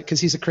Price out of it because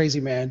he's a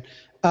crazy man.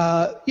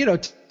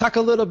 Talk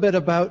a little bit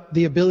about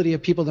the ability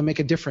of people to make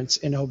a difference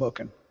in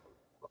Hoboken.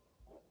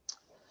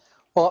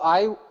 Well,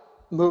 I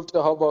moved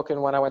to Hoboken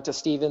when I went to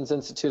Stevens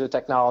Institute of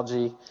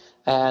Technology,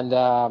 and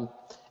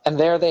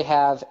there they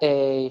have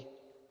a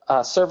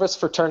service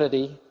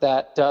fraternity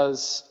that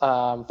does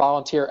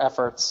volunteer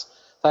efforts.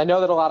 I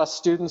know that a lot of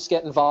students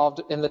get involved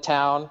in the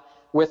town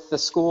with the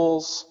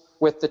schools,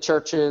 with the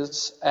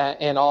churches,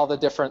 and all the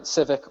different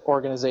civic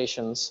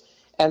organizations.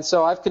 And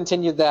so I've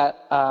continued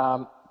that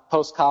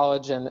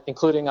post-college, and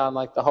including on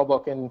the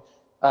Hoboken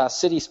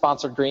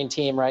city-sponsored green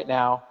team right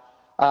now.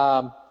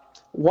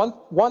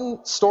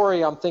 One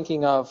story I'm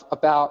thinking of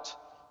about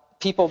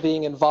people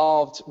being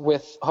involved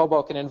with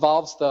Hoboken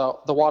involves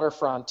the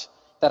waterfront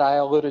that I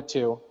alluded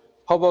to.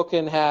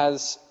 Hoboken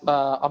has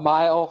a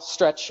mile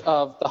stretch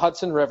of the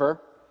Hudson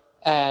River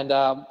and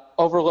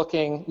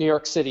overlooking New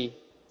York City.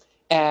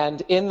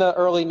 And in the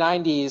early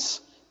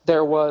 90s,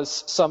 there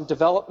was some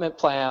development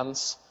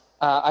plans.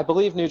 I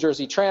believe New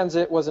Jersey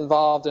Transit was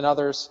involved and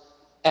others.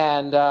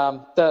 And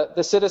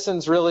the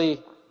citizens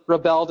really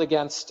rebelled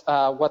against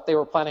what they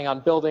were planning on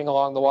building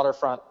along the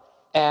waterfront.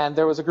 And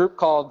there was a group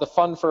called the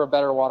Fund for a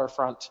Better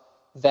Waterfront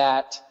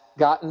that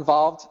got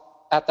involved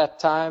at that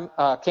time,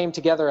 came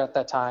together at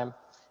that time.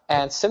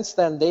 And since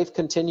then, they've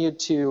continued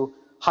to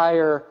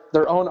hire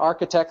their own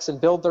architects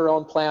and build their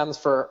own plans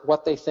for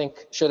what they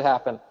think should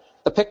happen.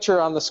 The picture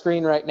on the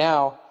screen right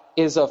now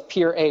is of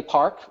Pier A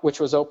Park,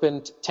 which was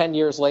opened 10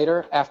 years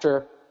later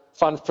after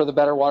Fund for the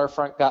Better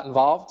Waterfront got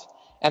involved.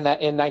 And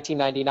that in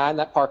 1999,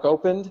 that park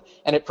opened.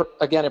 And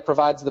it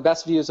provides the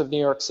best views of New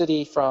York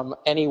City from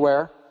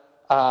anywhere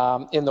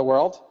in the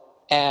world.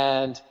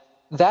 And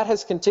that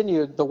has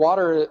continued. The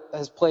water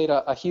has played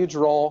a huge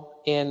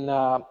role in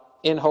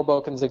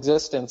Hoboken's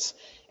existence.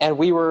 And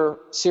we were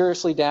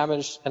seriously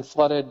damaged and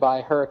flooded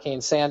by Hurricane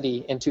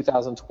Sandy in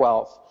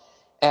 2012.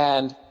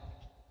 And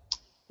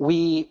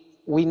we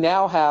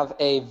now have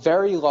a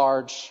very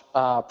large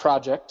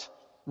project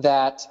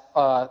that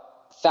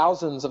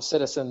thousands of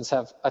citizens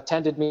have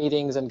attended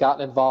meetings and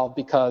gotten involved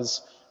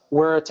because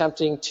we're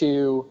attempting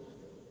to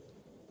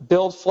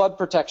build flood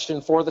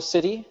protection for the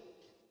city,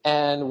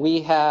 and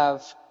we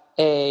have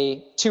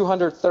a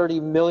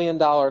 $230 million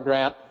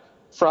grant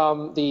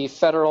from the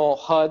federal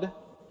HUD,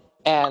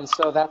 and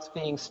so that's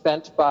being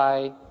spent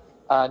by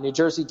New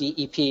Jersey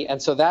DEP,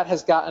 and so that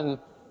has gotten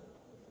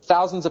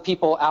thousands of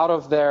people out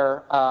of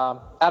their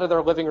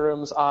living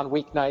rooms on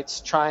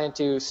weeknights trying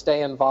to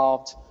stay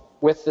involved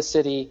with the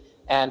city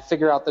and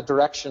figure out the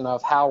direction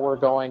of how we're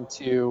going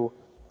to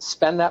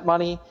spend that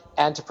money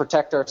and to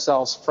protect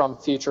ourselves from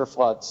future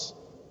floods.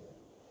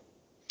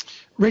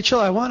 Rachel,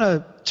 I want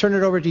to turn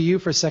it over to you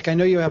for a sec. I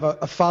know you have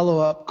a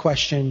follow-up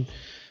question.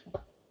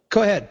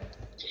 Go ahead.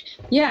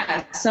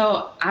 Yeah,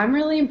 so I'm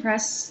really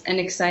impressed and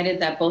excited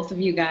that both of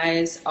you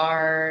guys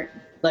are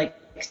like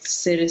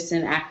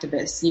citizen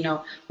activists. You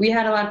know, we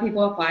had a lot of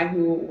people apply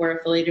who were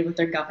affiliated with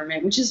their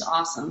government, which is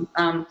awesome.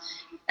 And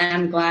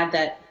I'm glad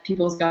that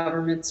people's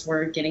governments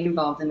were getting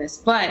involved in this.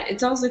 But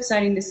it's also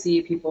exciting to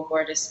see people who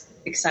are just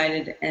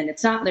excited and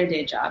it's not their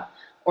day job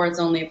or it's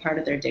only a part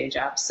of their day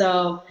job.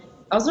 So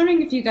I was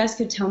wondering if you guys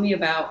could tell me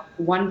about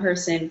one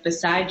person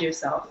beside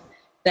yourself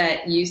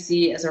that you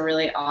see as a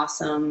really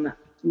awesome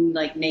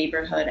like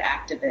neighborhood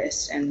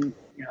activist and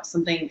you know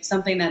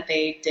something that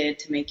they did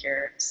to make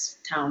your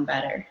town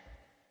better.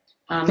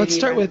 Let's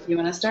start with. You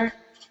want to start?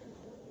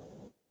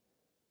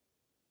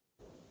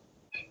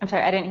 I'm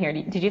sorry, I didn't hear.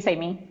 Did you say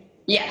me?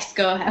 Yes,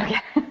 go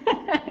ahead. Okay.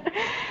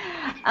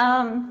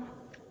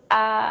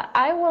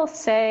 I will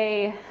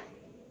say,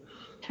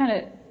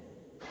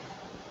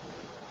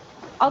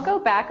 I'll go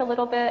back a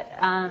little bit.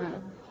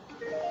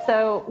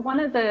 So one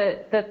of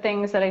the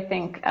things that I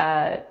think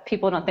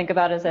people don't think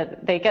about is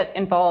that they get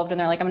involved and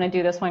they're like, I'm going to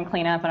do this one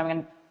cleanup and I'm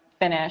going to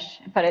finish,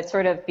 but it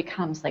sort of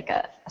becomes like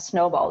a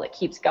snowball that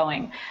keeps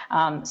going.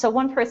 So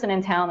one person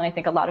in town that I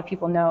think a lot of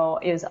people know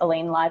is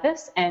Elaine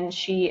Livis, and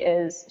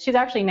she's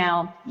actually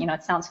now, you know,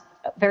 it sounds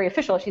very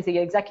official, she's the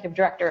executive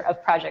director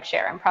of Project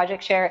Share, and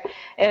Project Share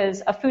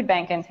is a food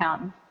bank in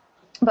town.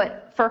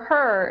 But for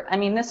her, I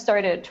mean, this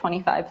started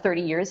 25,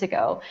 30 years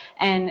ago,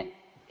 and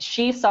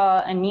she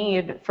saw a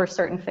need for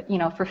certain, you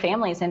know, for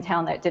families in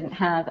town that didn't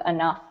have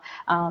enough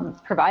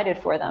provided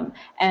for them,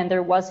 and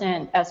there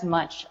wasn't as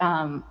much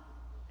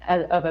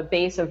of a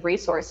base of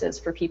resources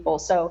for people.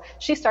 So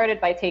she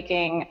started by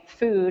taking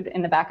food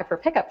in the back of her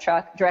pickup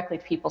truck directly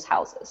to people's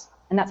houses.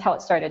 And that's how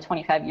it started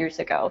 25 years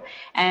ago.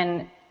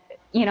 And,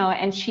 you know,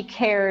 and she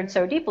cared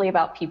so deeply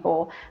about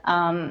people.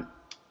 And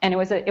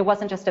it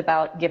wasn't just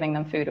about giving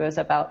them food. It was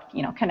about,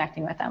 you know,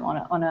 connecting with them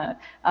on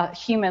a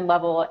human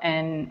level.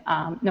 And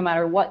no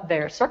matter what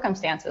their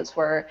circumstances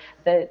were,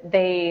 that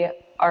they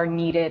are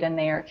needed and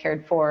they are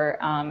cared for,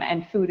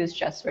 and food is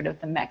just sort of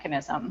the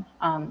mechanism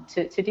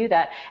to do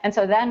that. And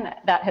so then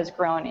that has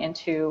grown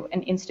into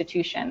an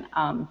institution,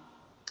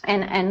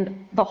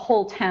 and the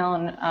whole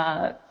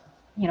town,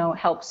 you know,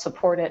 helps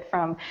support it.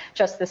 From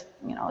just this,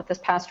 you know, this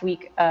past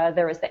week,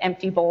 there was the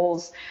empty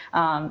bowls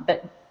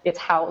that it's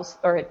housed,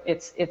 or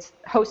it's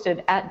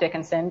hosted at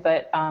Dickinson,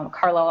 but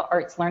Carlisle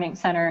Arts Learning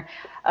Center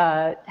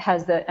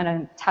has an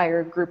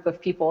entire group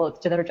of people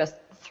that are just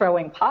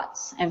throwing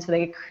pots, and so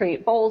they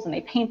create bowls and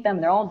they paint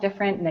them. They're all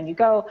different, and then you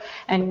go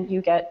and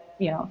you get,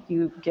 you know,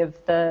 you give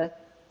the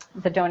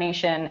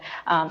donation,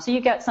 so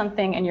you get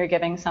something and you're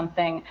giving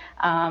something,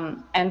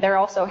 and they're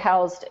also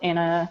housed in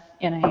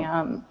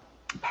a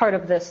part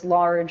of this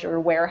large or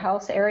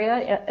warehouse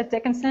area at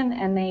Dickinson,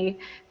 and they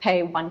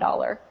pay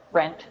 $1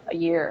 rent a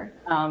year.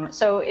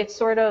 So it's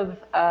sort of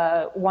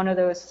one of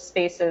those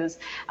spaces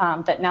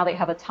that now they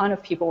have a ton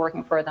of people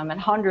working for them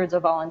and hundreds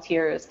of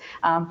volunteers.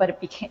 But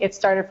it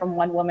started from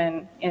one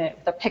woman in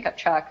the pickup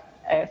truck,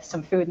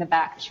 some food in the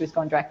back. She was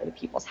going directly to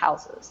people's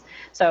houses.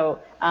 So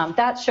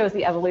that shows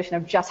the evolution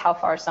of just how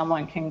far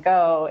someone can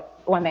go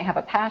when they have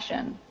a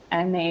passion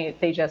and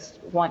they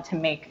just want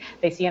to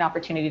they see an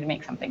opportunity to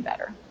make something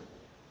better.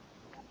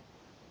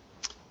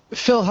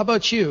 Phil, how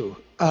about you?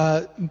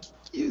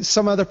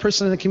 Some other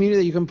person in the community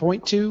that you can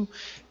point to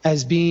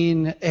as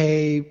being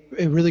a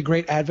really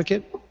great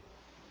advocate?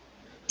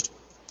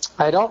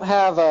 I don't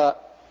have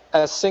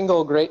a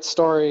single great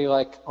story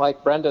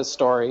like Brenda's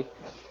story,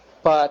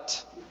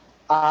 but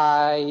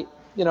I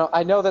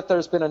know that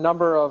there's been a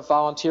number of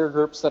volunteer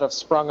groups that have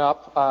sprung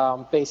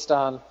up based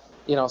on,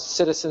 you know,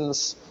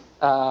 citizens,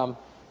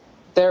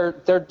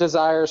 their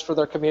desires for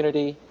their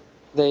community,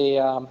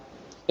 the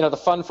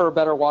Fund for a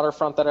Better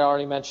Waterfront that I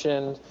already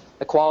mentioned,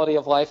 the Quality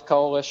of Life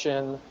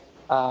Coalition,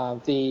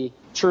 the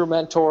True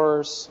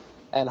Mentors,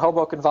 and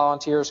Hoboken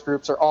Volunteers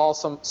groups are all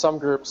some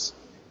groups.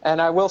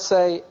 And I will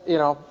say, you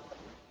know,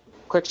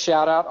 quick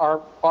shout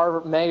out,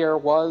 our mayor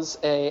was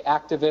a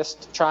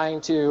activist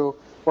trying to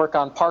work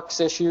on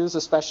parks issues,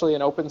 especially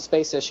in open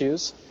space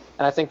issues.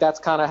 And I think that's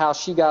kind of how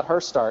she got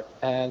her start.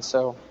 And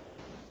so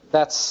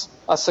that's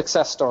a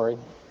success story.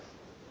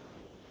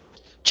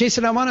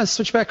 Jason, I want to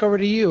switch back over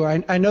to you.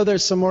 I know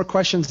there's some more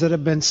questions that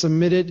have been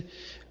submitted.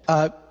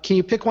 Can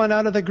you pick one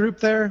out of the group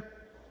there?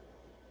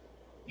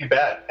 You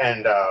bet.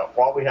 And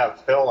while we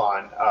have Phil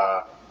on,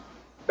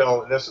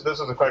 Phil, this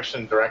is a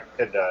question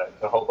directed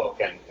to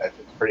Hoboken. It's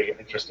pretty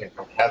interesting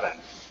from Kevin.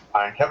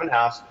 And Kevin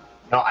asked,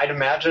 I'd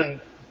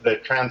imagine the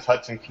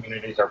Trans-Hudson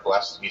communities are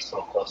blessed to be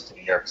so close to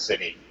New York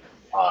City.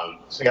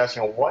 So guys,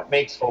 what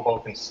makes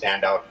Hoboken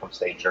stand out from,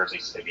 say, Jersey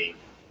City,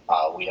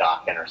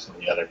 Weehawken, or some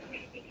of the other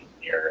communities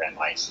here in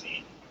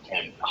MIC?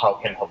 And how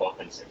can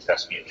Hoboken's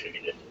success be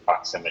attributed to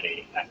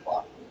proximity and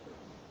luck?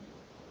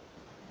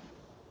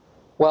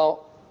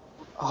 Well,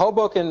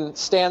 Hoboken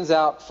stands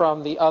out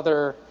from the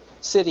other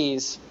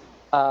cities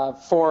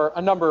for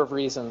a number of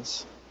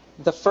reasons.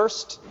 the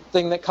first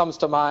thing that comes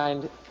to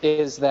mind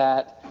is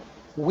that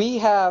we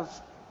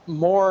have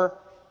more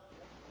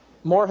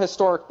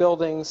historic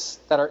buildings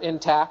that are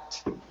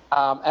intact.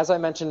 As I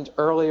mentioned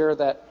earlier,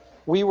 that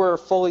we were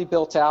fully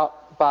built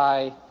out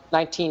by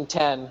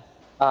 1910.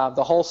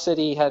 The whole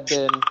city had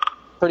been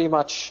pretty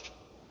much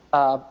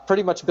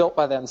built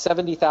by then.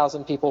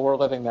 70,000 people were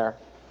living there.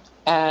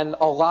 And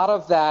a lot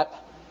of that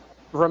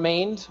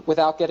remained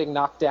without getting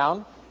knocked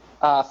down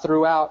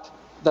throughout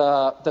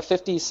the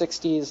 50s,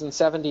 60s, and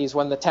 70s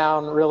when the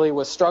town really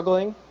was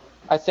struggling.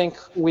 I think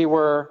we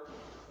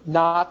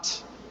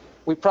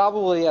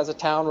probably as a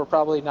town were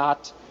probably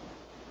not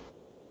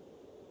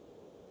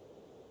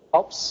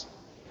helps,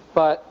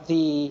 but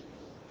so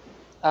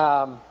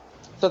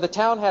the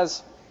town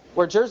has,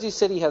 where Jersey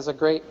City has a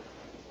great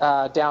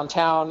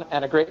downtown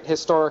and a great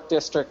historic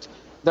district,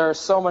 there are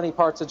so many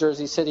parts of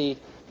Jersey City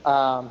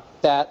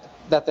that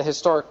the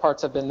historic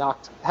parts have been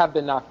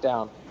knocked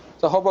down.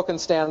 So Hoboken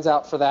stands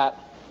out for that.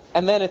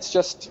 And then it's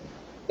just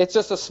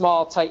a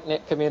small,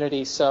 tight-knit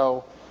community,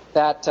 so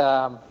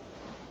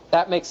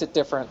that makes it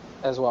different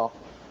as well.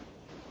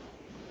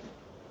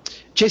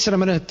 Jason,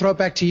 I'm going to throw it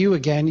back to you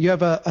again. You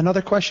have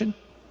another question?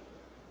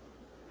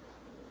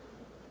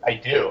 I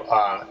do,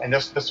 and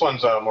this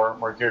one's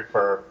more geared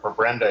for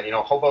Brenda.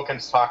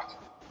 Hoboken's talked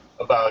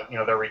about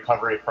their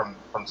recovery from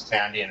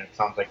Sandy, and it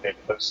sounds like they've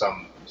put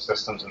some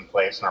systems in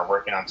place and are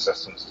working on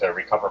systems to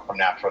recover from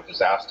natural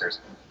disasters.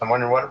 I'm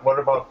wondering what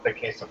about the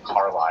case of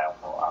Carlisle?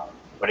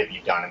 What have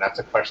you done? And that's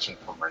a question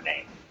from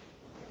Renee.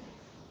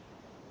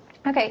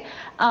 Okay.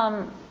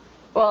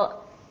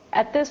 Well,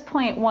 at this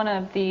point,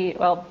 one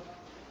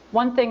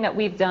thing that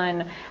we've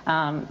done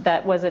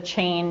that was a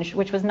change,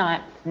 which was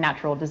not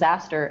natural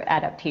disaster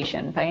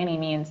adaptation by any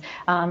means,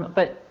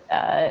 but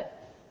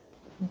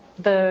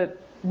the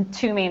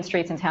two main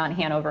streets in town,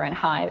 Hanover and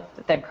High,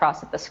 that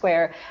cross at the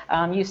square,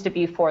 used to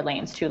be 4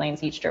 lanes, 2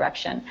 lanes each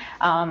direction.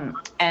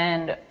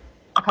 And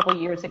a couple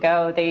years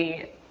ago,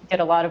 they did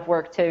a lot of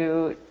work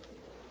to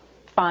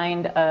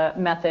find a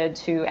method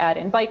to add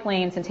in bike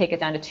lanes and take it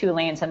down to 2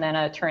 lanes and then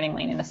a turning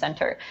lane in the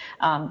center.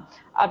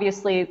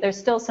 Obviously, there's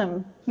still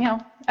some,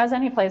 as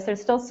any place,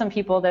 there's still some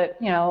people that,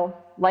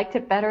 liked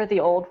it better the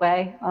old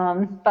way.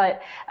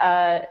 But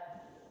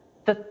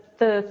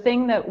the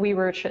thing that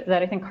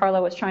that I think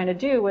Carla was trying to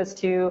do was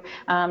to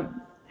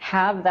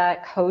have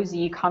that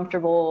cozy,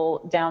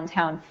 comfortable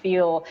downtown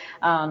feel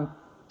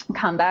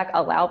come back,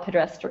 allow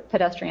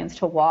pedestrians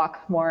to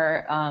walk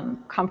more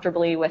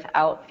comfortably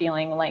without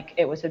feeling like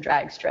it was a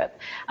drag strip.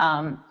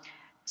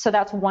 So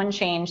that's one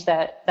change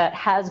that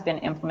has been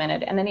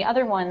implemented. And then the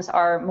other ones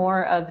are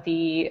more of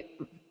the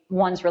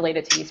ones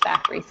related to these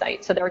factory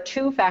sites. So there are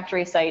 2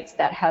 factory sites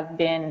that have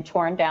been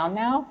torn down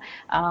now.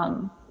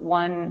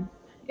 One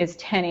is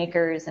 10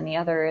 acres and the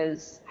other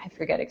is, I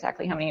forget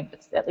exactly how many, but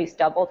it's at least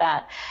double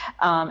that.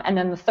 And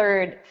then the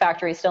third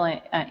factory is still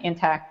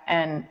intact,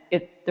 and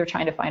they're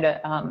trying to find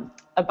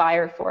a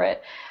buyer for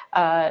it.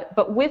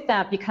 But with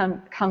that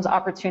comes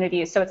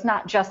opportunities. So it's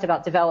not just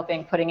about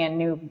developing, putting in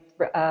new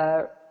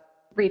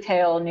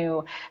retail,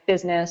 new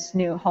business,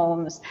 new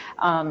homes.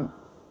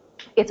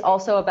 It's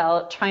also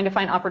about trying to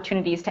find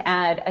opportunities to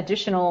add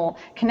additional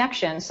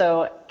connections.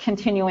 So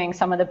continuing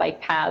some of the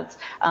bike paths,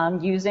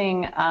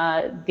 using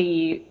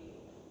the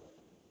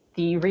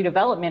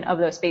redevelopment of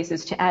those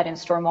spaces to add in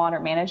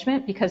stormwater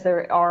management, because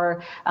there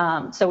are,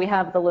 so we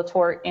have the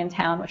Latort in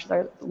town, which is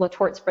the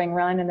Latort Spring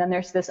Run, and then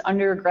there's this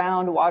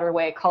underground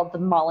waterway called the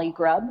Molly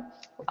Grub.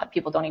 A lot of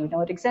people don't even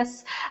know it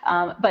exists.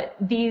 But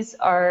these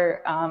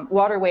are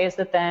waterways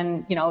that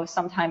then,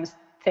 sometimes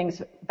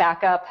things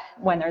back up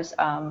when there's,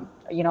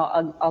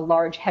 a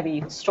large,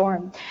 heavy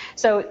storm.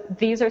 So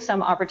these are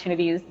some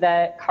opportunities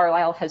that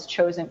Carlisle has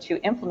chosen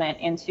to implement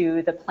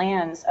into the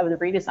plans of the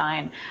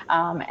redesign.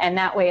 And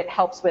that way it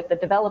helps with the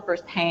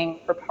developers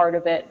paying for part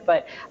of it,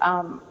 but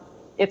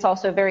it's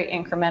also very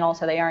incremental,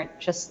 so they aren't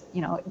just,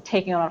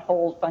 taking on a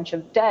whole bunch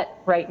of debt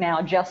right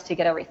now just to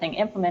get everything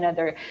implemented.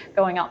 They're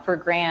going out for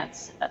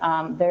grants.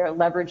 They're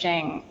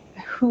leveraging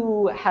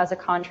who has a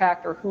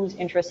contract or who's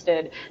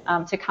interested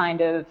to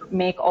kind of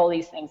make all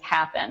these things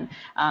happen.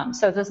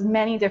 So there's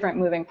many different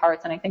moving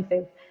parts, and I think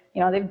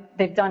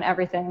they've done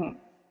everything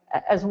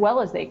as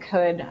well as they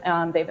could.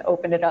 They've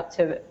opened it up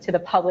to the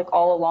public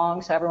all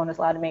along, so everyone is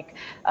allowed to make,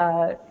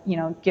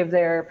 give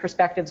their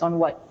perspectives on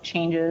what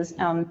changes.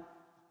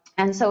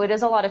 And so it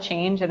is a lot of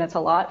change, and it's a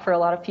lot for a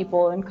lot of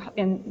people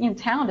in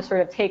town to sort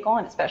of take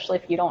on, especially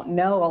if you don't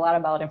know a lot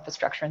about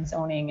infrastructure and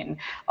zoning and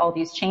all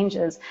these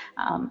changes.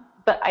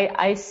 But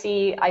I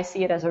see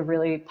it as a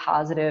really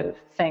positive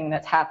thing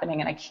that's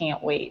happening, and I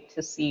can't wait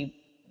to see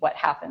what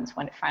happens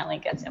when it finally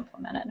gets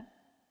implemented.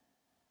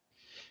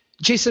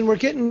 Jason, we're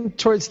getting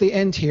towards the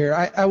end here.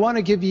 I want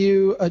to give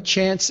you a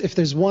chance, if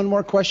there's one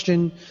more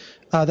question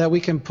that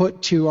we can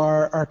put to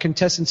our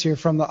contestants here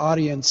from the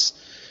audience.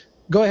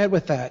 Go ahead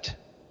with that.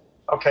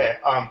 Okay.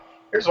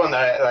 Here's one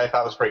that I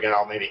thought was pretty good.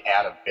 I'll maybe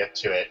add a bit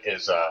to it.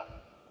 Is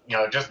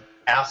just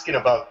asking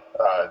about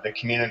the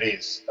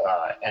communities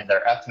and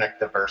their ethnic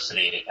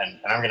diversity, and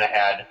I'm going to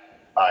add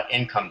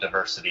income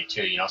diversity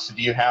too. So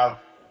do you have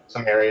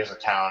some areas of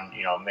town,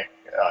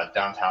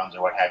 downtowns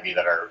or what have you,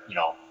 that are,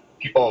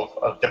 people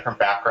of different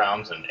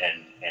backgrounds and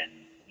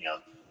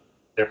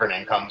different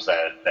incomes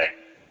that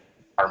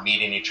are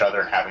meeting each other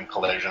and having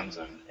collisions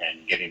and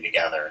getting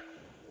together,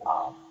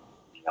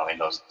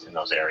 in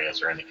those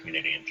areas or in the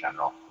community in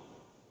general?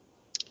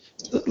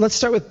 Let's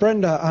start with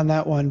Brenda on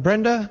that one.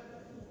 Brenda?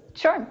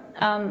 Sure.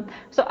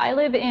 So I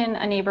live in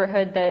a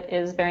neighborhood that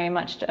is very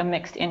much a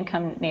mixed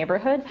income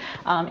neighborhood.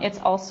 It's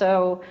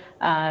also,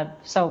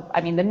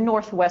 the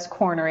northwest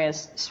corner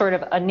is sort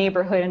of a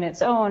neighborhood in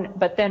its own,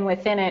 but then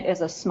within it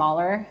is a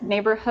smaller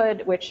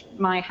neighborhood, which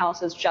my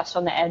house is just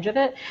on the edge of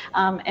it.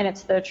 And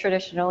it's the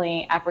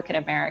traditionally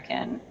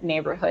African-American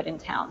neighborhood in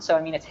town. So,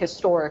 it's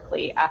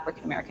historically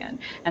African-American.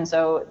 And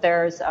so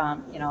there's,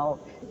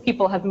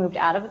 people have moved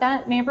out of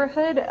that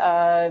neighborhood,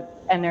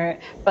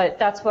 but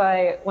that's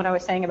why when I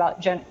was saying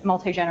about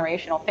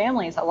multi-generational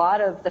families, a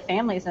lot of the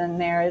families in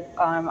there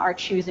are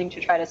choosing to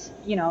try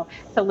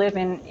to live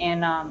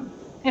in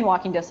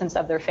walking distance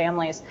of their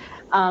families.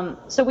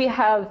 So we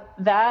have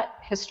that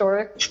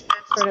historic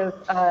sort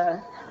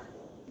of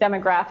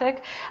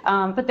demographic,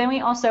 but then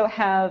we also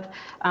have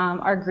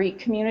our Greek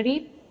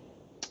community.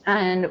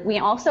 And we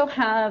also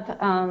have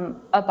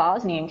a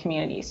Bosnian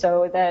community.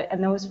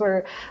 And those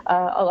were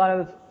a lot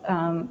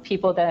of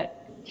people that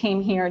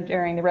came here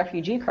during the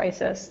refugee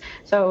crisis.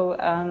 So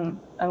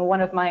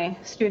one of my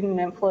student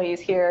employees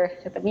here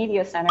at the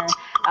media center,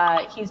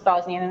 he's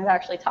Bosnian, and I've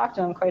actually talked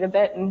to him quite a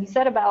bit. And he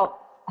said about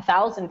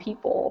 1,000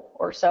 people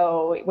or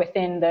so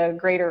within the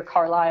greater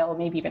Carlisle,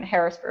 maybe even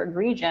Harrisburg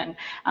region,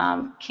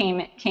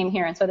 came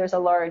here. And so there's a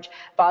large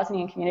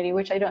Bosnian community,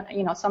 which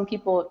some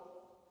people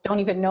don't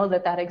even know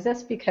that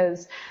exists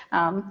because,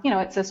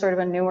 it's a sort of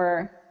a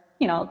newer,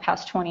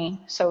 past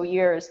 20 so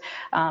years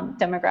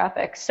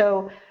demographic.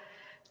 So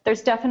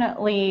there's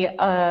definitely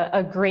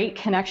a great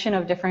connection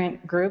of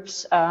different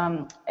groups.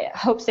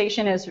 Hope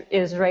Station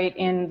is right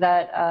in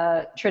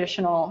that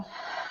traditional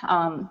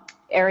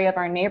area of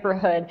our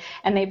neighborhood,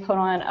 and they put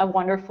on a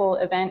wonderful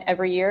event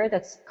every year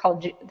that's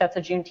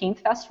a Juneteenth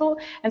festival.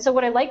 And so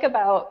what I like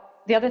about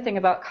the other thing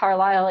about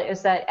Carlisle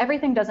is that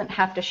everything doesn't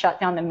have to shut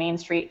down the main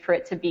street for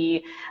it to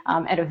be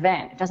an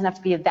event. It doesn't have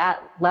to be at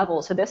that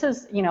level. So this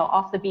is, not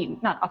off the beaten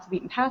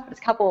path, but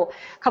it's a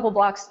couple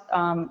blocks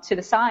to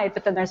the side.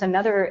 But then there's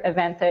another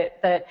event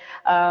that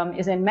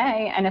is in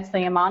May, and it's the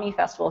Imani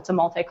Festival. It's a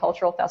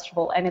multicultural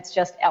festival, and it's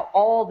just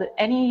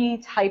any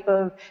type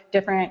of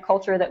different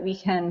culture that we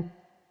can,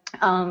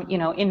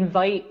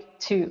 invite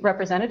to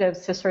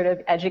representatives to sort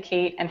of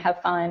educate and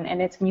have fun,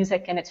 and it's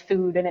music and it's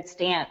food and it's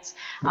dance,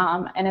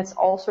 and it's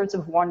all sorts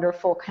of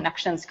wonderful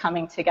connections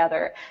coming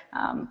together.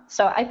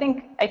 So I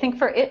think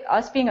for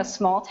us being a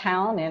small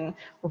town in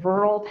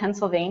rural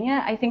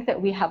Pennsylvania, I think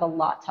that we have a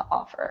lot to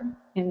offer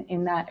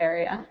in that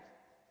area.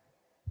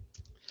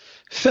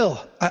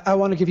 Phil, I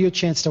want to give you a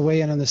chance to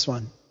weigh in on this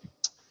one.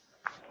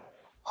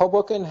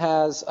 Hoboken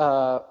has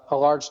a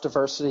large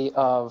diversity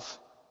of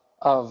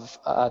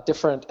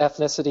different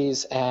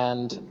ethnicities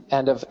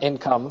and of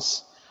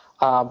incomes.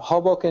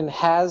 Hoboken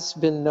has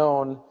been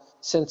known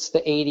since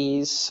the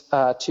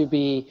 80s to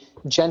be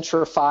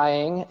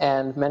gentrifying,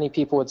 and many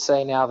people would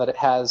say now that it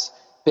has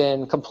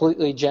been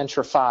completely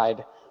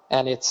gentrified,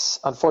 and it's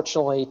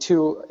unfortunately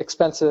too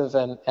expensive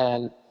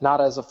and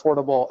not as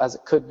affordable as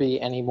it could be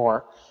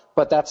anymore.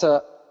 But that's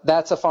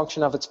a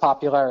function of its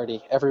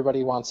popularity.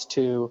 Everybody wants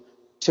to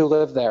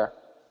live there.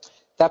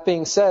 That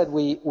being said,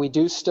 we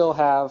do still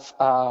have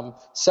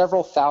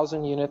several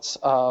thousand units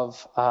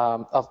of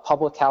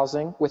public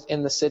housing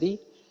within the city.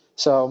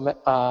 So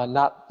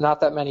not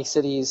that many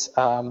cities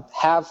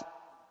have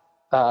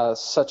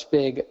such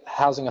big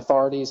housing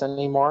authorities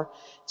anymore.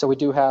 So we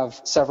do have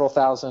several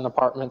thousand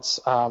apartments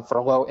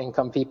for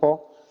low-income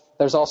people.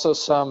 There's also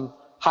some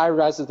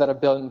high-rises that have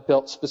been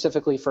built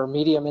specifically for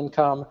medium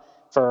income,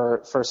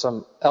 for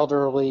some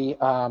elderly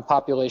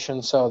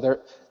population. So there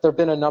have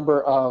been a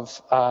number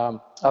of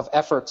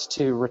efforts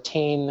to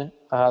retain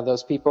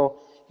those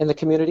people in the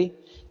community.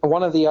 And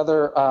one of the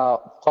other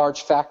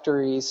large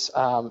factories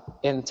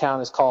in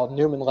town is called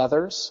Newman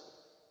Leathers.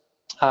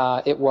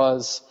 It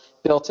was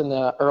built in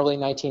the early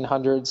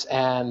 1900s,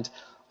 and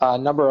a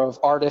number of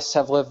artists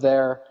have lived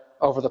there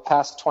over the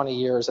past 20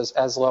 years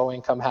as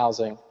low-income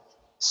housing.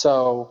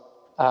 So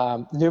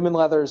Newman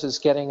Leathers is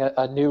getting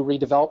a new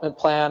redevelopment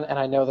plan, and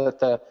I know that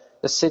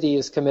the city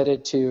is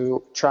committed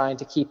to trying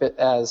to keep it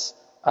as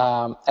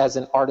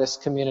an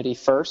artist community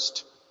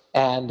first,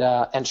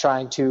 and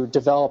trying to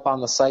develop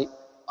on the site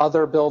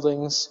other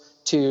buildings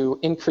to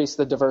increase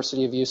the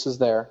diversity of uses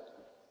there.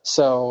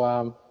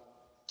 So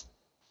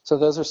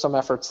those are some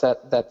efforts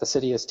that the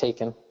city has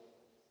taken.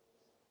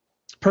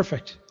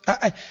 Perfect.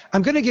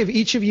 I'm going to give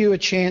each of you a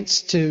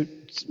chance to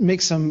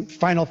make some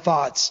final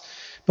thoughts.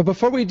 But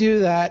before we do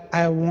that,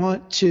 I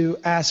want to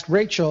ask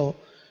Rachel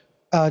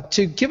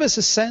to give us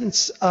a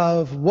sense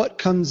of what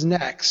comes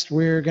next.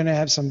 We're going to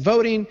have some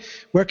voting.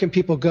 Where can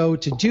people go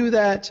to do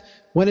that?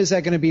 When is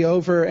that going to be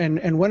over?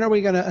 And when are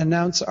we going to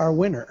announce our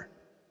winner?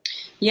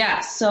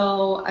 Yeah,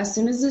 so as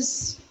soon as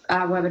this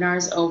webinar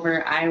is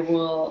over, I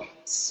will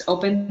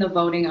open the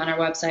voting on our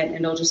website, and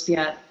it'll just be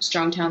at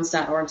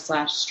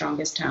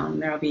strongtowns.org/strongesttown.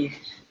 There'll be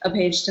a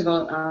page to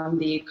vote on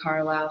the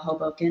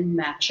Carlisle-Hoboken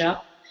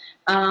matchup.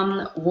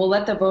 We'll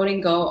let the voting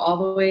go all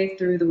the way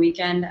through the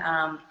weekend.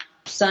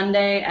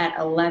 Sunday at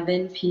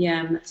 11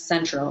 p.m.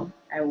 Central,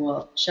 I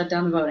will shut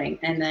down the voting,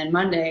 and then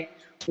Monday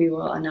we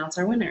will announce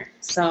our winner.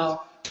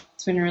 So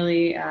it's been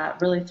really,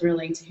 really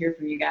thrilling to hear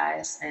from you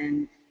guys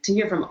and to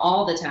hear from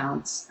all the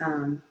towns.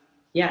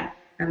 Yeah,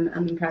 I'm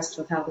impressed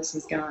with how this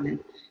has gone and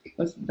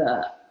with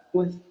the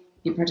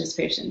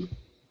participation.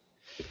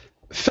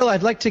 Phil,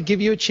 I'd like to give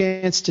you a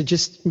chance to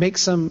just make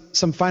some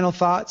final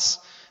thoughts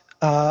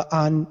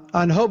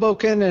on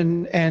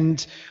Hoboken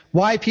and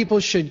why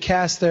people should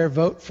cast their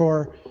vote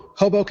for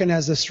Hoboken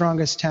as the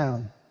strongest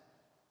town.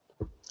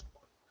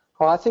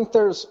 Well, I think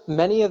there's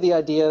many of the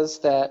ideas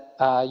that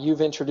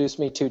you've introduced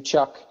me to,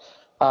 Chuck,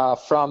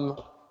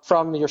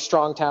 from your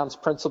Strong Towns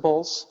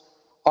principles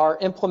are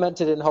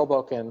implemented in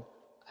Hoboken,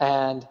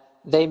 and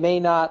they may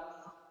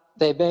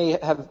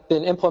have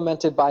been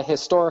implemented by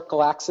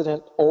historical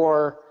accident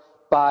or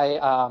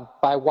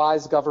by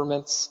wise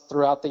governments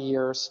throughout the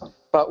years,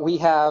 but we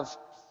have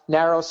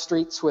narrow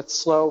streets with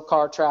slow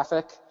car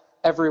traffic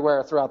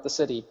everywhere throughout the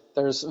city.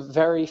 There's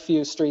very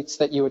few streets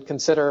that you would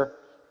consider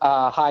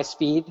high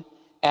speed,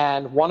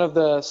 and one of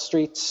those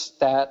streets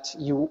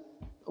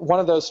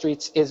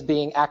is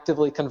being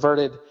actively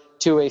converted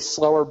to a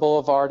slower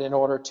boulevard in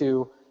order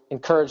to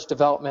encourage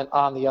development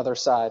on the other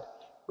side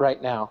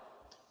right now.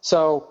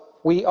 So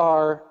we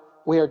are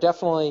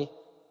definitely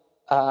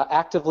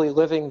actively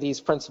living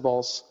these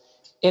principles.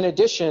 In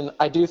addition,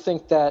 I do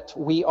think that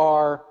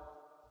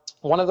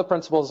one of the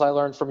principles I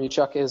learned from you,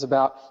 Chuck, is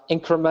about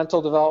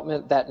incremental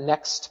development, that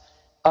next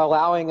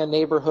allowing a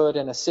neighborhood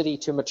and a city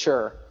to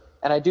mature.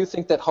 And I do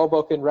think that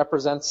Hoboken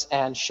represents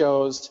and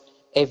shows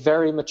a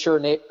very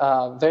mature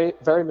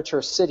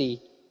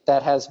city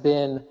that has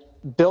been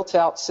built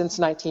out since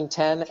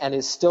 1910 and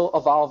is still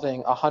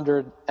evolving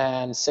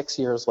 106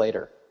 years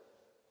later.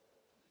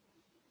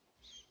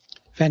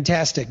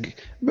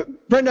 Fantastic.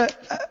 Brenda,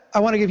 I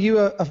want to give you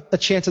a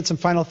chance at some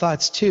final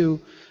thoughts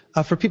too.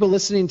 For people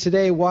listening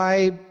today,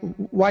 why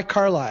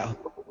Carlisle?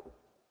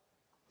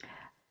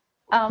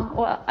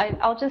 Well,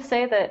 I'll just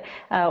say that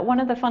one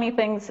of the funny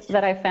things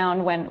that I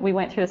found when we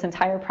went through this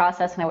entire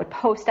process, and I would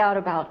post out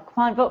about,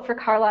 come on, vote for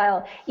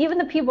Carlisle, even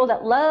the people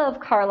that love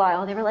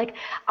Carlisle, they were like,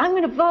 I'm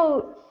going to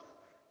vote.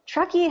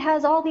 Truckee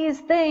has all these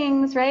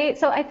things, right?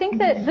 So I think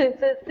that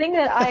the thing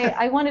that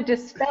I want to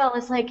dispel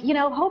is like,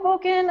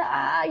 Hoboken,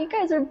 you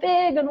guys are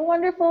big and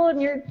wonderful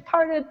and you're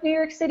part of New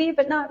York City,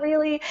 but not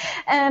really.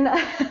 And,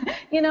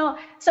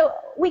 so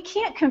we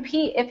can't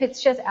compete if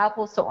it's just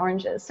apples to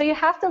oranges. So you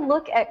have to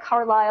look at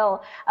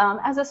Carlisle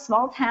as a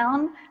small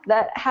town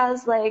that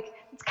has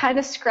it's kind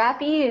of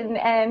scrappy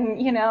and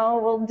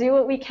we'll do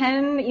what we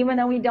can, even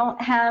though we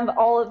don't have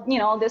all of,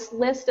 this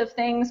list of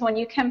things. When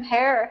you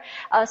compare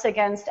us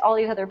against all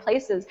these other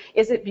places,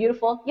 is it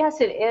beautiful? Yes,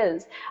 it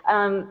is.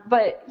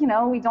 But,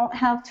 we don't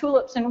have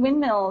tulips and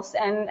windmills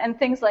and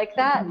things like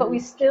that, mm-hmm. But we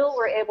still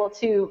were able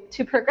to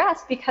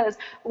progress because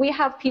we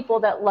have people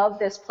that love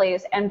this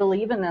place and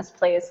believe in this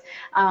place.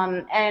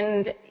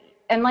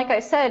 And like I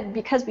said,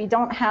 because we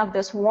don't have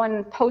this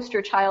one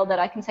poster child that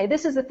I can say,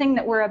 this is the thing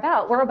that we're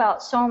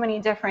about so many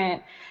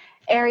different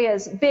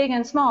areas, big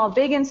and small,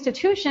 big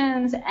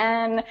institutions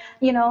and,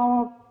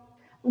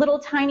 little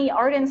tiny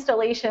art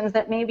installations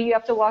that maybe you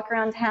have to walk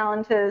around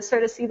town to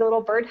sort of see the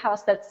little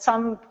birdhouse that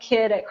some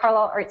kid at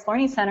Carlisle Arts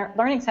Learning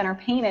Center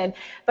painted,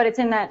 but it's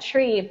in that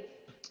tree.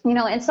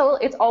 And so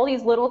it's all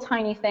these little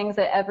tiny things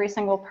that every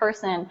single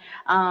person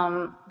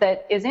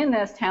that is in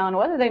this town,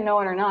 whether they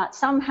know it or not,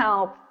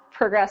 somehow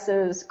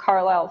progresses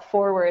Carlisle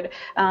forward,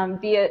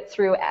 be it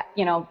through,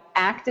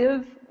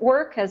 active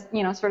work as,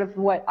 sort of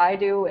what I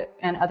do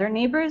and other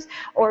neighbors,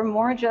 or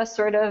more just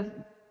sort of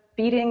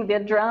beating the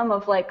drum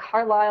of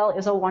Carlisle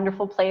is a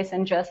wonderful place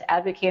and just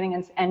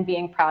advocating and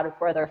being proud of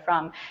where they're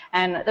from.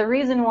 And the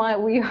reason why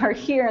we are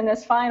here in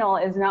this final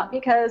is not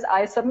because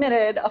I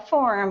submitted a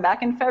form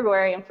back in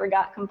February and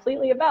forgot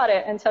completely about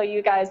it until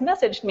you guys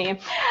messaged me.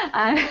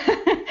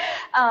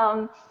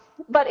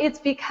 But it's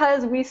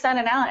because we sent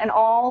it out, and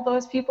all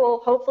those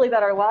people, hopefully,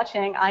 that are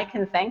watching, I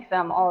can thank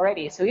them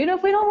already. So even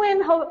if we don't win,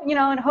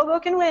 and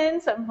Hoboken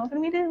wins, I'm hoping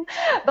we do.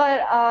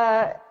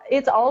 But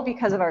it's all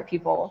because of our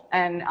people,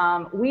 and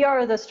we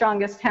are the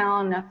strongest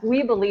town,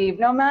 we believe,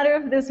 no matter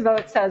if this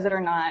vote says it or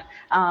not,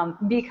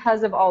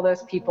 because of all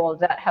those people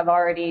that have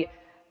already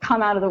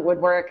come out of the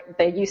woodwork.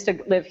 They used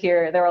to live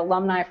here. They're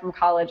alumni from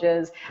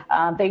colleges.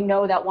 They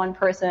know that one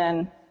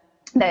person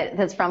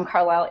that's from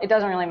Carlisle. It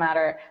doesn't really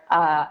matter.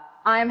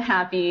 I'm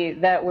happy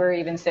that we're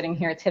even sitting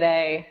here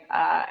today,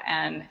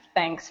 and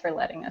thanks for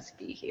letting us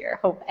be here.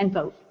 Hope and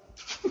vote.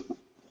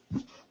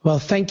 Well,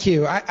 thank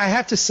you. I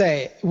have to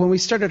say, when we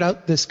started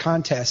out this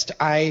contest,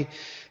 I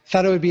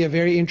thought it would be a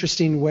very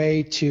interesting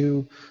way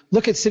to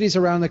look at cities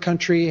around the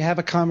country, have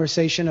a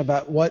conversation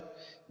about what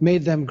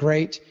made them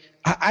great.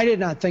 I did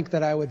not think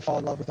that I would fall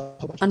in love with a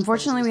whole bunch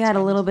Unfortunately, we had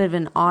a little bit of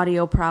an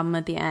audio problem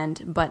at the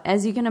end, but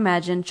as you can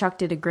imagine, Chuck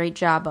did a great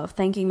job of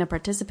thanking the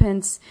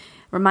participants,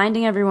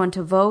 reminding everyone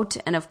to vote,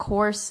 and of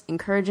course,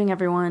 encouraging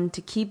everyone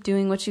to keep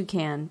doing what you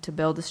can to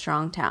build a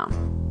strong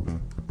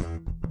town.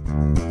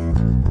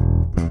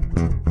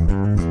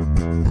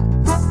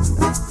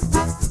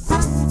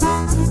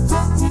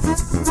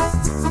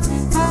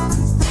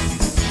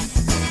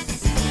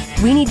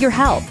 We need your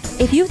help.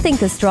 If you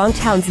think the Strong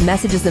Towns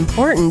message is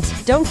important,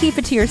 don't keep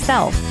it to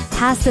yourself.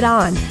 Pass it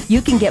on.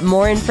 You can get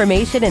more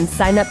information and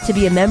sign up to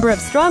be a member of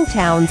Strong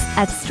Towns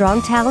at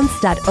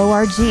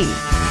strongtowns.org.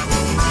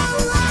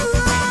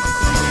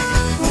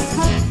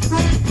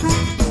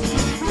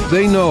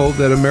 They know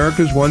that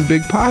America's one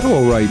big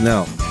pothole right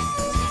now.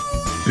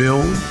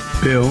 Bill,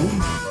 Bill,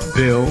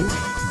 Bill,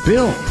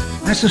 Bill.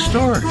 That's the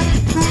story.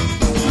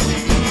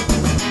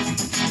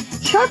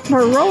 Chuck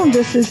Marohn,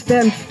 this has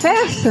been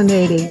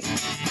fascinating.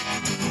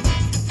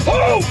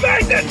 Oh,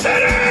 Magnet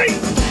City!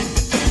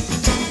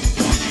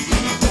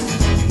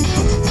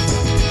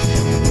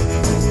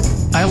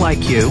 I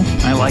like you.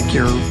 I like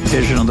your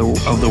vision of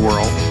the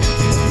world.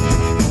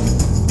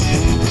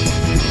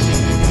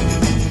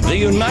 The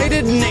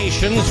United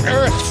Nations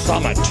Earth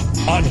Summit,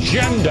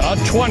 Agenda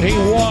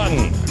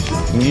 21.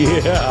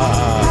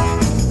 Yeah.